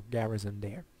infrastructures of garrison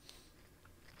there.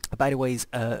 By the way,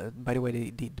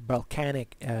 the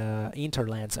Balkanic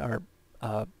hinterlands are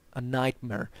a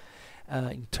nightmare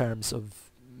in terms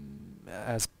of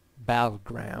as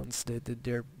battlegrounds.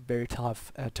 They're very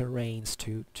tough terrains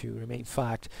to remain. In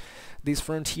fact, this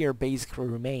frontier basically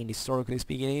remained, historically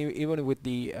speaking, even with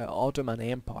the Ottoman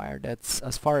Empire. That's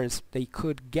as far as they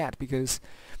could get, because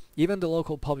even the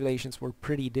local populations were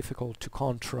pretty difficult to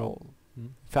control.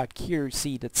 In fact, here you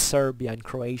see that Serbia and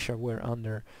Croatia were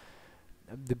under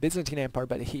the Byzantine Empire,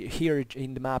 but here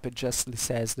in the map it just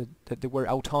says that they were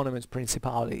autonomous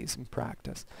principalities in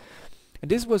practice. And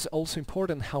this was also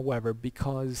important, however,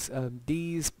 because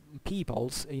these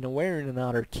peoples, in a way or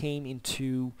another, came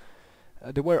into...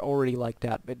 they were already like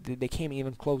that, but they came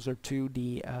even closer to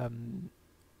the...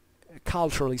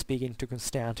 culturally speaking, to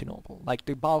Constantinople. Like,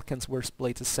 the Balkans were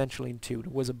split essentially in two.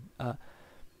 There was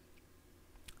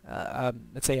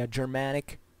let's say a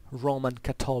Germanic Roman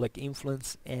Catholic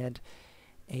influence, and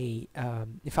in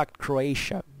fact,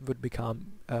 Croatia would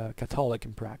become Catholic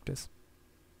in practice,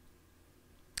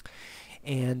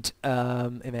 and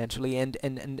eventually, and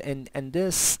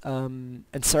this and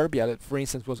Serbia, that for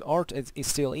instance was it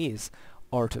still is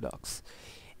Orthodox,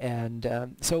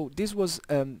 and so this was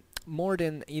more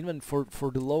than even for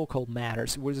the local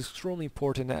matters. It was extremely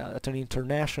important at an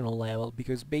international level,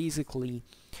 because basically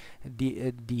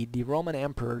the Roman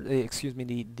Emperor, excuse me,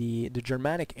 the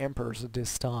Germanic emperors at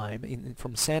this time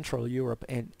from Central Europe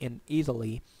and in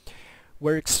Italy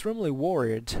were extremely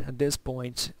worried at this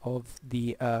point of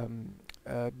the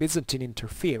Byzantine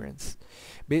interference.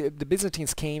 The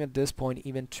Byzantines came at this point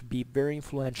even to be very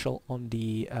influential on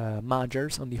the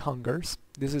Magyars, on the Hungars.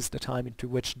 This is the time into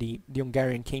which the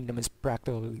Hungarian kingdom is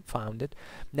practically founded.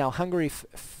 Now Hungary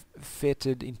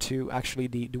fitted into actually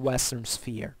the Western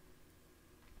sphere.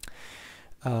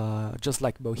 Just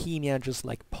like Bohemia, just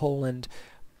like Poland,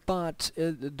 but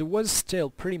there was still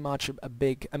pretty much a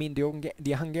big... I mean,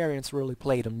 the Hungarians really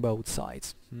played on both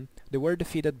sides. They were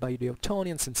defeated by the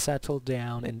Ottonians and settled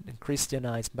down and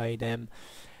Christianized by them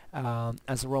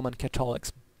as Roman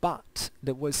Catholics, but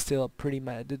there was still pretty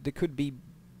much... There could be,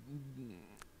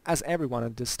 as everyone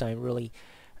at this time really,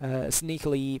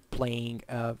 sneakily playing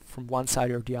from one side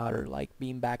or the other, like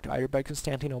being backed either by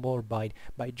Constantinople or by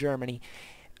Germany.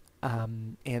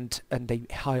 And they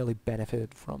highly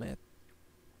benefited from it.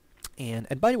 And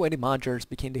by the way, the Magyars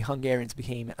the Hungarians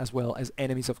became as well as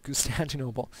enemies of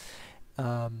Constantinople,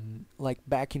 like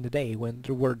back in the day when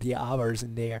there were the Avars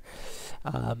in there,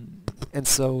 and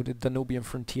so the Danubian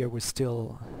frontier was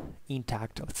still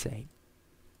intact, let's say.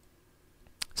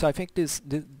 So I think this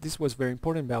was very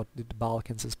important about the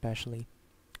Balkans especially.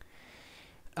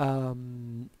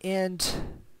 And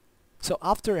so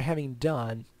after having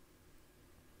done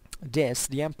this,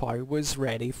 the empire was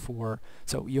ready for...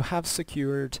 So you have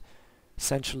secured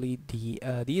essentially the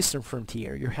eastern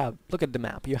frontier. You have, look at the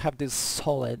map, you have this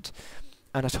solid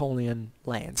Anatolian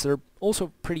lands. They're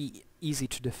also pretty easy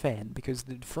to defend, because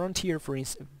the frontier,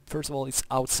 first of all, is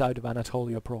outside of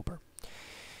Anatolia proper.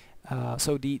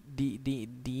 So the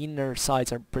inner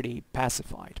sides are pretty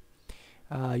pacified.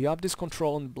 You have this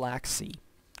control in the Black Sea.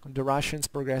 The Russians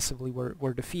progressively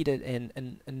were defeated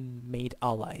and made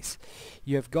allies.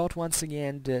 You have got once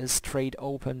again this trade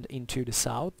opened into the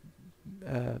south,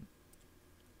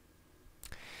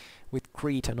 with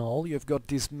Crete and all. You've got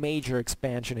this major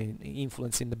expansion in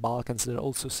influence in the Balkans that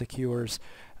also secures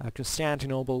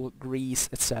Constantinople, Greece,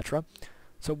 etc.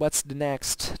 So what's the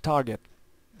next target?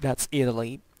 That's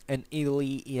Italy, and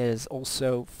Italy is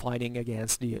also fighting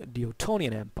against the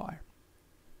Ottonian Empire.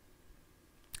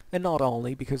 And not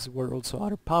only, because there were also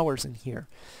other powers in here.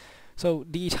 So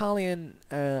the Italian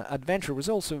adventure was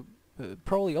also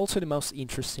probably also the most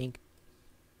interesting,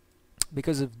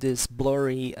 because of this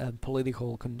blurry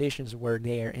political conditions were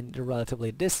there and the relatively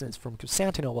distance from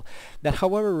Constantinople, that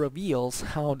however reveals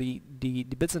how the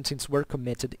Byzantines were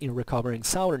committed in recovering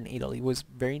southern Italy. It was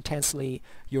very intensely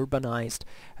urbanized,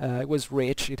 it was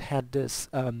rich, it had this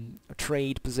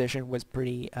trade position was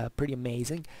pretty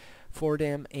amazing for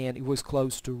them, and it was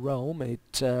close to Rome.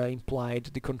 It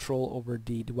implied the control over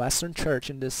the Western Church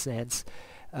in this sense,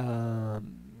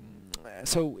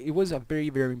 so it was a very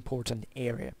important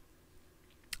area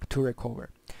to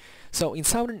recover. So in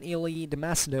southern Italy, the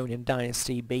Macedonian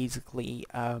dynasty basically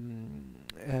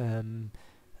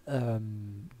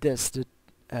this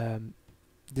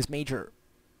this major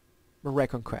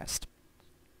reconquest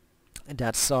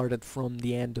that started from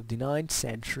the end of the 9th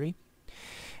century.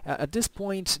 At this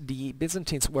point, the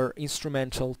Byzantines were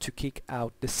instrumental to kick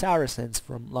out the Saracens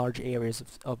from large areas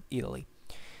of Italy.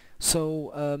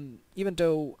 So even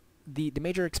though the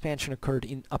major expansion occurred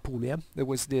in Apulia, there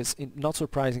was this, not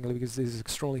surprisingly, because this is an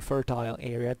extremely fertile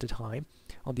area at the time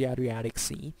on the Adriatic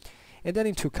Sea, and then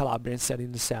into Calabria instead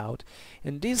in the south.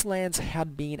 And these lands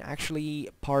had been actually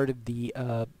part of the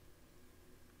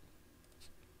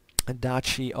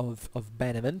Duchy of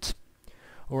Benevent,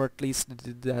 or at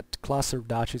least that cluster of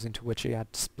duchies into which it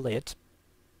had split.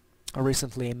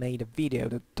 Recently I made a video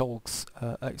that talks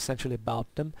essentially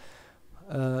about them.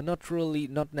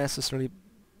 Not necessarily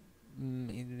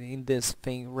in this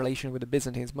thing relation with the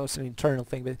Byzantines, mostly an internal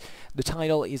thing, but the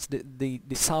title is the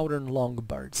Southern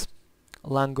Longobards,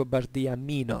 Langobardia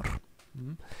Minor.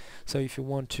 So if you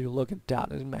want to look at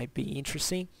that, it might be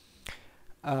interesting.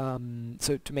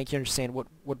 So to make you understand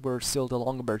what were still the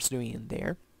Longobards doing in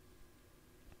there.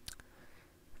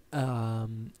 So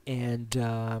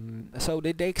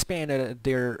they expanded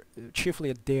chiefly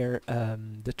at their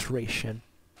detriment,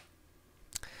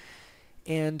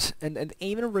 and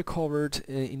even recovered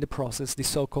in the process the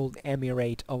so-called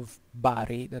Emirate of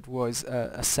Bari, that was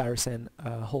a Saracen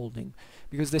holding,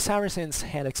 because the Saracens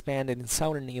had expanded in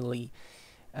southern Italy,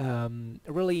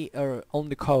 really on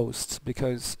the coasts,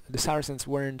 because the Saracens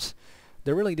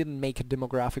they really didn't make a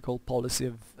demographical policy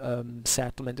of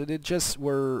settlement. They just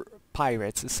were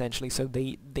pirates essentially, so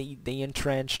they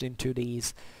entrenched into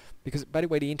these, because by the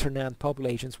way the internet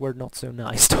populations were not so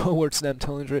nice towards them,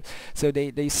 so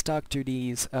they stuck to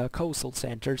these coastal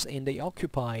centers, and they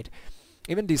occupied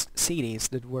even these cities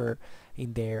that were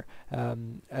in there.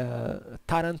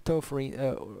 Taranto,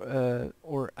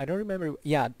 or I don't remember,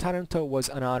 yeah, Taranto was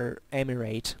another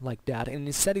emirate like that, and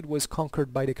instead it was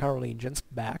conquered by the Carolingians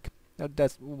back.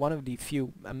 That's one of the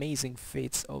few amazing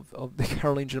feats of the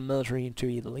Carolingian military into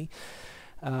Italy.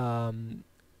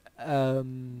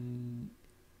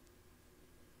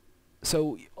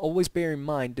 So always bear in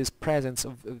mind this presence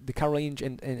of the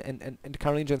Carolingian and the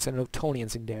Carolingians and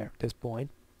Ottonians in there at this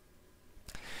point.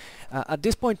 At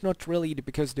this point, not really,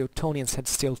 because the Ottonians had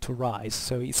still to rise.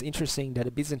 So it's interesting that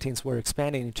the Byzantines were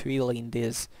expanding into Italy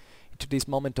into this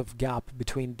moment of gap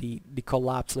between the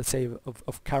collapse, let's say, of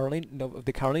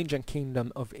the Carolingian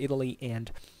kingdom of Italy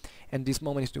and this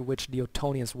moment in which the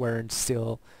Ottonians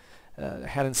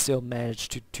hadn't still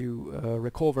managed to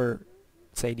recover,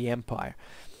 say, the empire,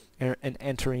 and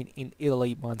entering in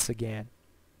Italy once again.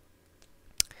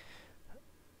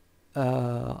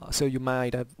 So you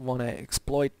might want to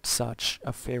exploit such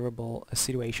a favorable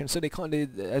situation. So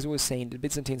as I was saying, the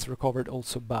Byzantines recovered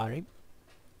also Bari.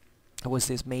 It was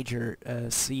this major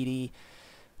city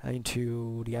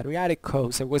into the Adriatic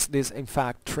coast. It was this, in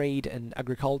fact, trade and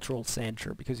agricultural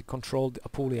center, because it controlled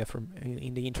Apulia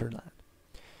in the hinterland.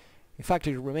 In fact,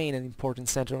 it remained an important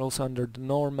center also under the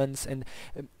Normans, and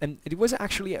it was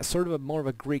actually a sort of more of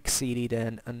a Greek city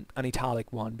than an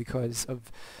Italic one, because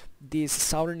of these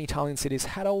southern Italian cities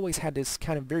had always had this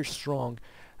kind of very strong.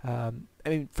 I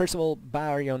mean, first of all,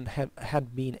 Bari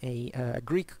had been a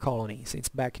Greek colony since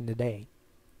back in the day,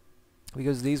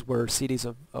 because these were cities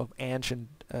of ancient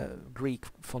Greek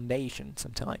foundation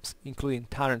sometimes, including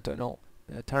Taranto. No,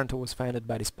 Taranto was founded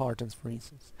by the Spartans, for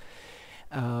instance.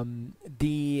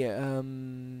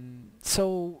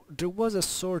 So there was a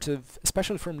sort of,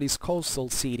 especially from these coastal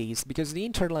cities, because the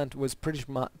hinterland was pretty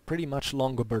much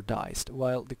Longobardized,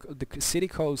 while the city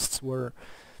coasts were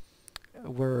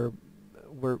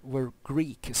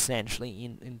Greek essentially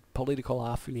in political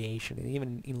affiliation and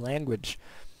even in language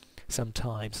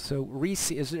sometimes. So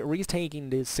retaking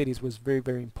these cities was very,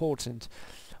 very important,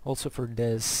 also for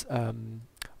this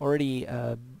already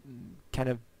kind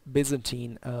of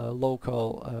Byzantine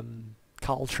local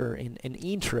culture and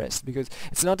interest, because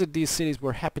it's not that these cities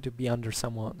were happy to be under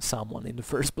someone in the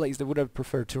first place. They would have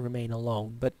preferred to remain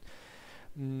alone, but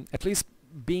at least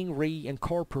being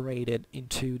reincorporated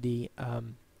into the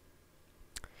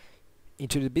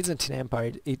Byzantine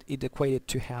Empire, it equated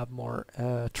to have more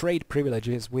trade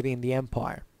privileges within the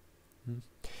empire.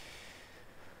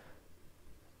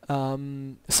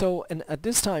 So, and at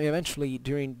this time, eventually,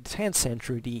 during the 10th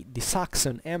century, the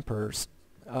Saxon emperors,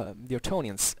 the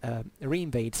Ottonians,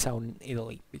 reinvade southern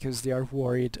Italy, because they are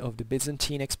worried of the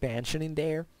Byzantine expansion in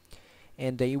there,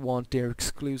 and they want their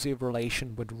exclusive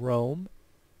relation with Rome.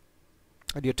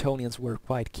 The Ottonians were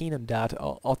quite keen on that.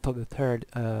 Otto III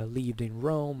lived in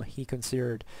Rome. He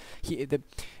considered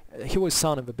he was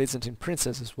son of a Byzantine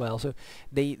princess as well. So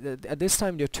at this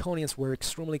time the Ottonians were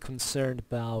extremely concerned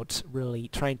about really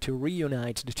trying to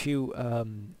reunite the two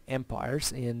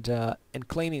empires, and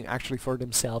claiming actually for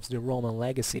themselves the Roman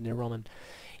legacy, the Roman,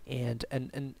 and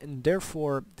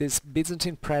therefore this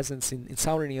Byzantine presence in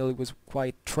southern Italy was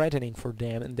quite threatening for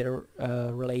them and their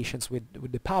relations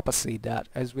with the papacy, that,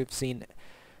 as we've seen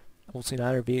also in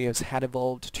other videos, had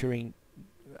evolved during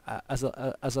as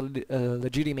a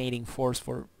legitimating force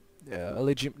for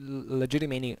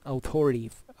legitimating authority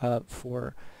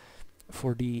for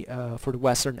the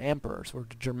Western emperors, or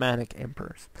the Germanic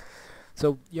emperors.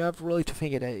 So you have really to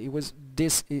think it's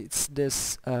this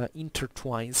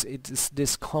intertwines, it's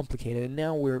this complicated, and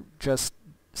now we're just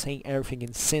saying everything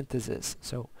in synthesis.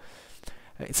 So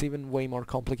it's even way more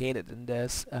complicated than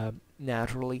this,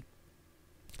 naturally.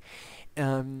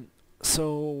 Even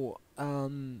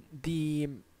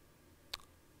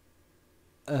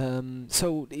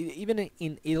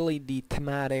in Italy, the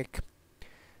thematic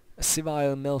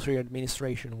civil military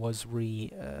administration was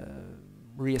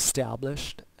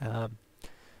re-established.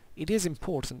 It is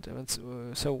important,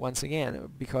 so once again,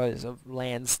 because of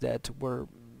lands that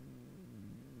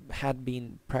had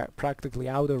been practically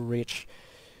out of reach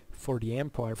for the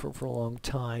empire for a long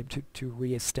time, to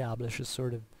re-establish a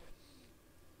sort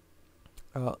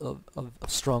of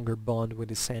stronger bond with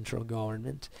the central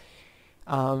government.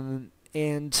 And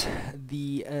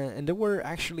there were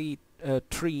actually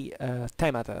three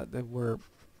themata that were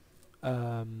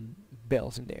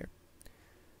built in there.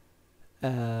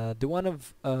 The one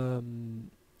of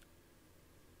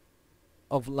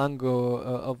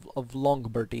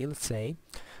Lombardy, let's say.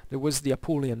 There was the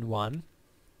Apulian one.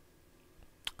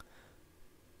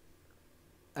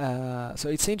 So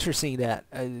it's interesting that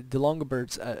the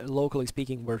Longobards, locally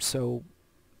speaking, were so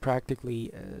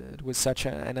practically it was such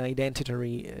an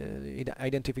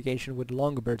identification with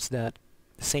Longobards that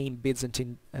the same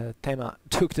Byzantine thema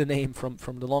took the name from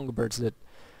the Longobards that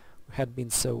had been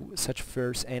such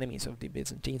fierce enemies of the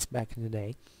Byzantines back in the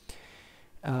day.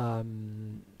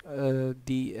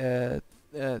 The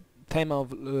thema of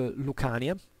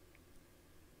Lucania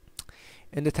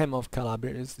and the thema of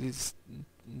Calabria is these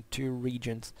two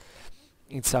regions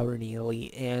in southern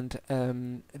Italy, and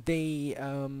they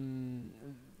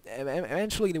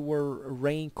eventually they were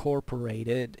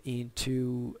reincorporated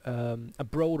into a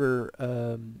broader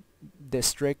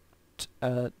district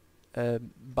by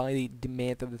the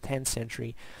mid of the 10th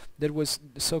century. That was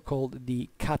so-called the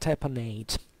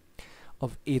Catepanate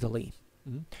of Italy,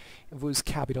 whose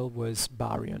capital was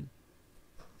Barion.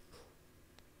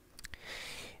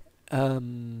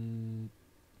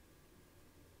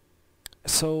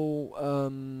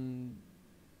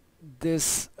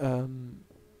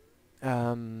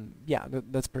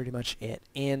 That's pretty much it.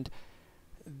 And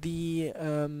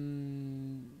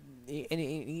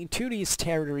into these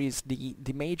territories,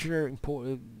 the major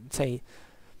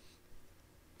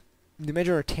the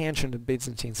major attention the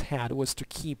Byzantines had was to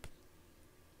keep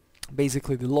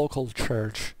basically the local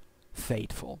church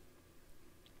faithful,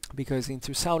 because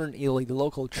into southern Italy the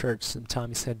local church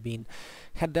sometimes had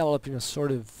developed in a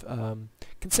sort of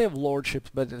can say of lordship,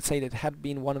 but let's say that had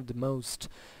been one of the most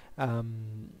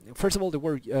first of all, there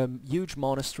were huge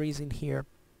monasteries in here.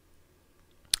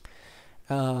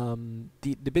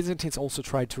 The Byzantines also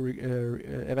tried to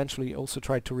eventually also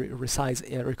tried to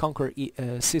reconquer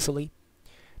Sicily,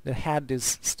 that had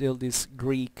still this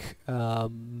Greek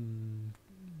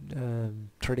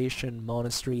tradition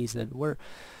monasteries that were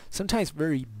sometimes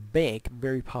very big,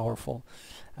 very powerful,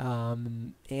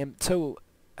 and so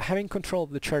having control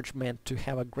of the church meant to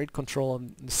have a great control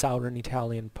of the southern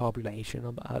Italian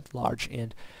population at large,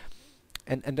 and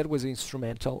that was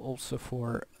instrumental also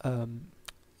for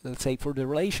let's say for the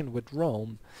relation with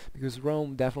Rome, because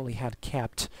Rome definitely had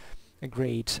kept a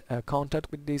great contact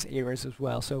with these areas as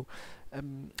well. So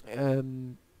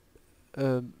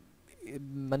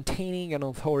maintaining an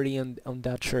authority on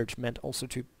that church meant also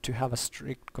to have a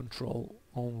strict control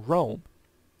on Rome.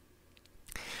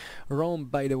 Rome,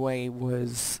 by the way,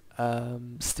 was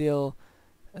still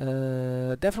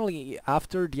definitely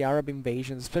after the Arab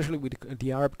invasions, especially with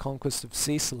the Arab conquest of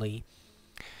Sicily,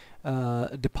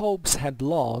 the popes had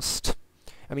lost.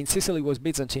 I mean, Sicily was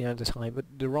Byzantine at the time, but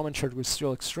the Roman Church was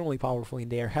still extremely powerful in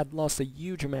there, had lost a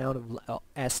huge amount of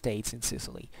estates in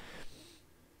Sicily.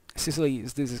 Sicily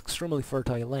is this extremely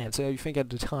fertile land, so you think at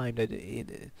the time that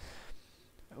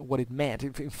what it meant.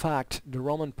 In fact,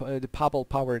 the papal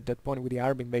power at that point with the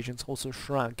Arab invasions also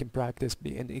shrunk in practice,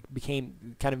 and it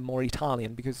became kind of more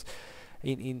Italian, because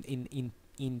in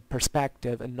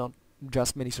perspective, and not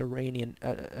just Mediterranean,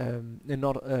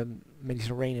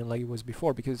 Mediterranean like it was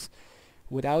before, because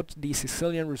without the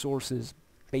Sicilian resources,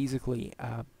 basically,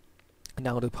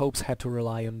 now the popes had to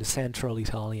rely on the central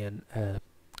Italian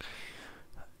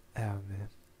um,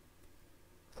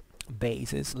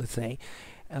 bases, let's say,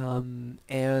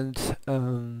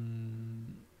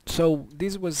 so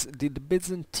this was the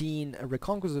Byzantine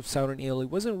reconquest of southern Italy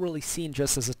wasn't really seen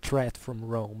just as a threat from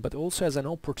Rome, but also as an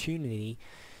opportunity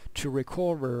to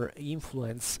recover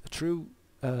influence through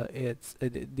the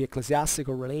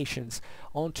ecclesiastical relations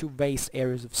onto vast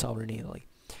areas of southern Italy.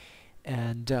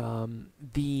 And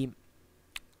the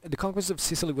conquest of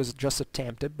Sicily was just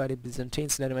attempted by the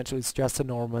Byzantines, then eventually it's just the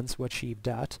Normans who achieved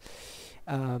that.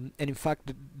 And in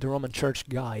fact, the Roman Church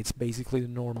guides basically the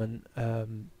Norman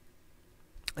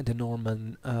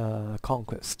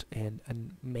conquest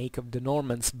and make of the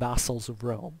Normans vassals of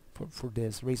Rome for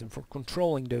this reason, for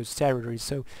controlling those territories.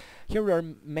 So here there are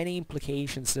many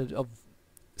implications of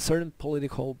certain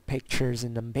political pictures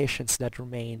and ambitions that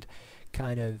remained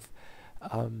kind of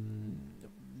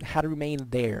had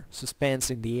remained there, suspense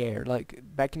in the air. Like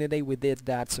back in the day we did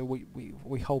that, so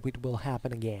we hope it will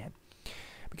happen again.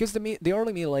 Because the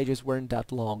early Middle Ages weren't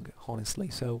that long, honestly.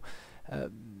 So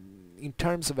in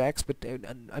terms of I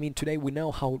mean, today we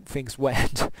know how things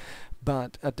went,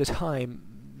 but at the time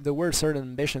there were certain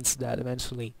ambitions that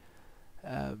eventually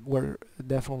were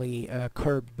definitely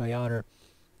curbed by other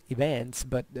events,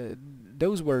 but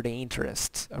those were the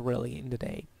interests really in the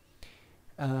day.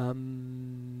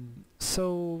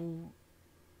 So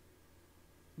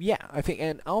yeah, I think,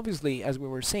 and obviously, as we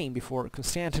were saying before,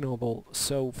 Constantinople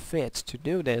so fit to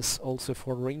do this also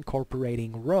for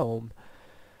reincorporating Rome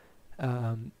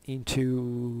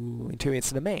into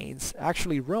its domains.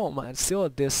 Actually, Rome still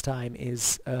at this time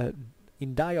is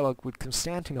in dialogue with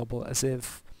Constantinople, as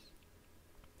if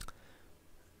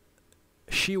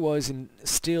she was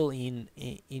still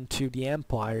into the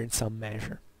empire in some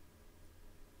measure.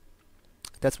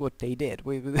 That's what they did.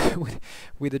 With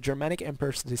the Germanic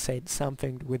emperors, they said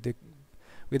something. With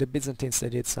the Byzantines, they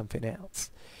did something else.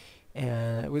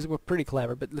 And it was pretty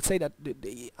clever. But let's say that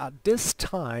at this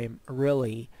time,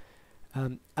 really,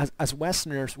 as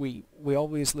Westerners, we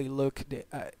obviously look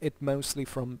at it mostly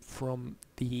from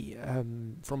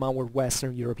our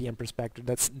Western European perspective.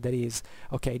 That is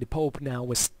okay. The Pope now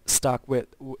was stuck with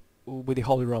the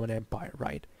Holy Roman Empire,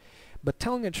 right? But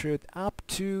telling the truth, up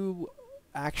to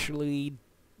actually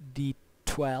the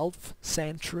 12th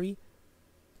century,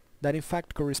 that in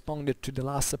fact corresponded to the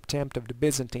last attempt of the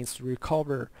Byzantines to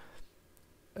recover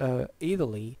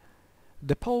Italy,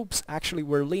 the popes actually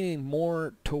were leaning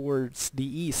more towards the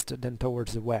east than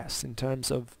towards the west in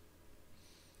terms of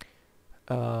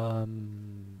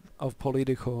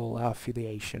political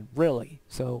affiliation, really.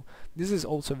 So this is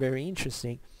also very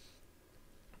interesting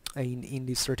in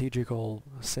the strategical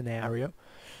scenario.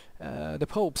 The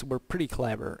popes were pretty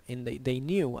clever, and they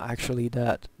knew actually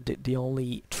that the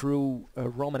only true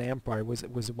Roman Empire was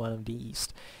the one of the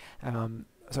East.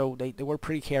 So they were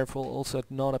pretty careful also at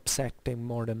not upsetting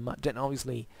more than much. Then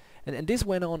obviously, and this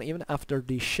went on even after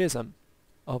the schism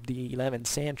of the 11th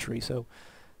century. So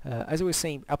as I was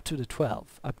saying, up to the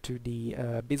 12th, up to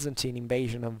the Byzantine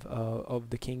invasion of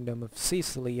the Kingdom of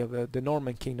Sicily, of the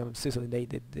Norman Kingdom of Sicily,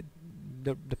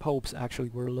 the popes actually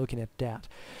were looking at that.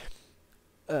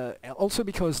 Also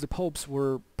because the popes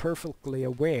were perfectly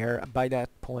aware by that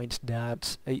point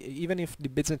that even if the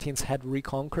Byzantines had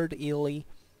reconquered Italy,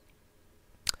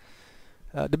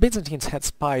 the Byzantines had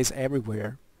spies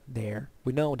everywhere there.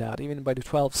 We know that even by the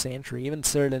 12th century, even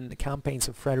certain campaigns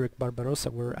of Frederick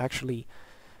Barbarossa were actually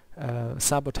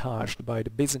sabotaged by the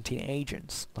Byzantine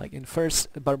agents. Like in first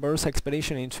Barbarossa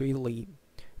expedition into Italy,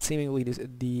 seemingly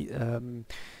the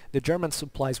German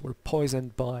supplies were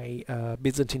poisoned by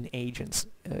Byzantine agents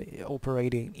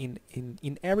operating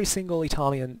in every single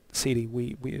Italian city.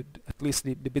 We at least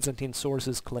the Byzantine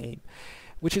sources claim,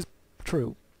 which is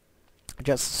true.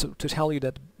 Just so to tell you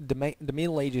that the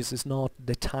Middle Ages is not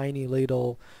the tiny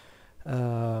little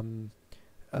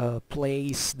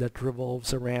place that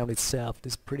revolves around itself,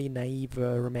 this pretty naive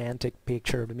romantic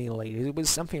picture of the Middle Ages. It was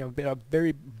something of a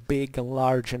very big and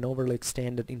large and overly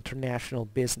extended international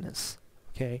business.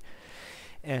 Okay,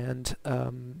 and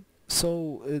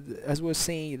so as I was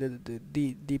saying,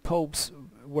 the popes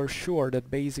were sure that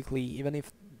basically, even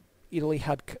if Italy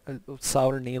had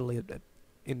southern Italy,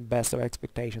 in best of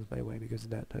expectations, by the way, because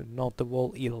that not the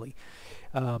whole Italy,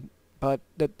 but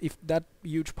that if that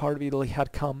huge part of Italy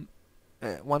had come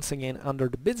once again under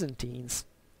the Byzantines,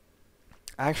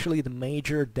 actually the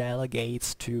major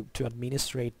delegates to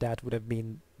administrate that would have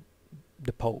been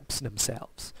the popes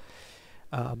themselves.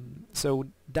 So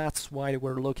that's why they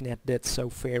were looking at that so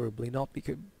favorably, not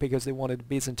because they wanted the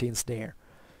Byzantines there,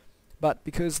 but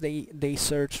because they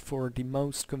searched for the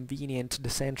most convenient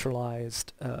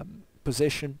decentralized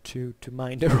position to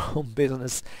mind their own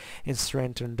business and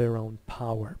strengthen their own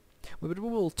power. But we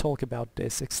will talk about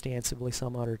this extensively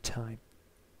some other time.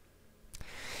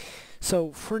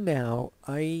 So for now,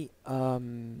 I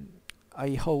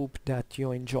hope that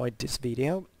you enjoyed this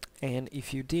video, and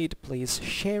if you did, please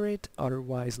share it,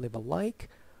 otherwise leave a like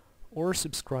or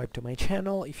subscribe to my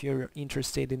channel if you're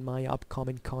interested in my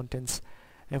upcoming contents.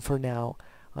 And for now,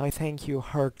 I thank you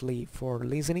heartily for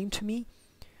listening to me.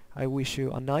 I wish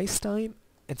you a nice time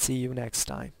and see you next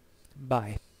time.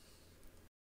 Bye.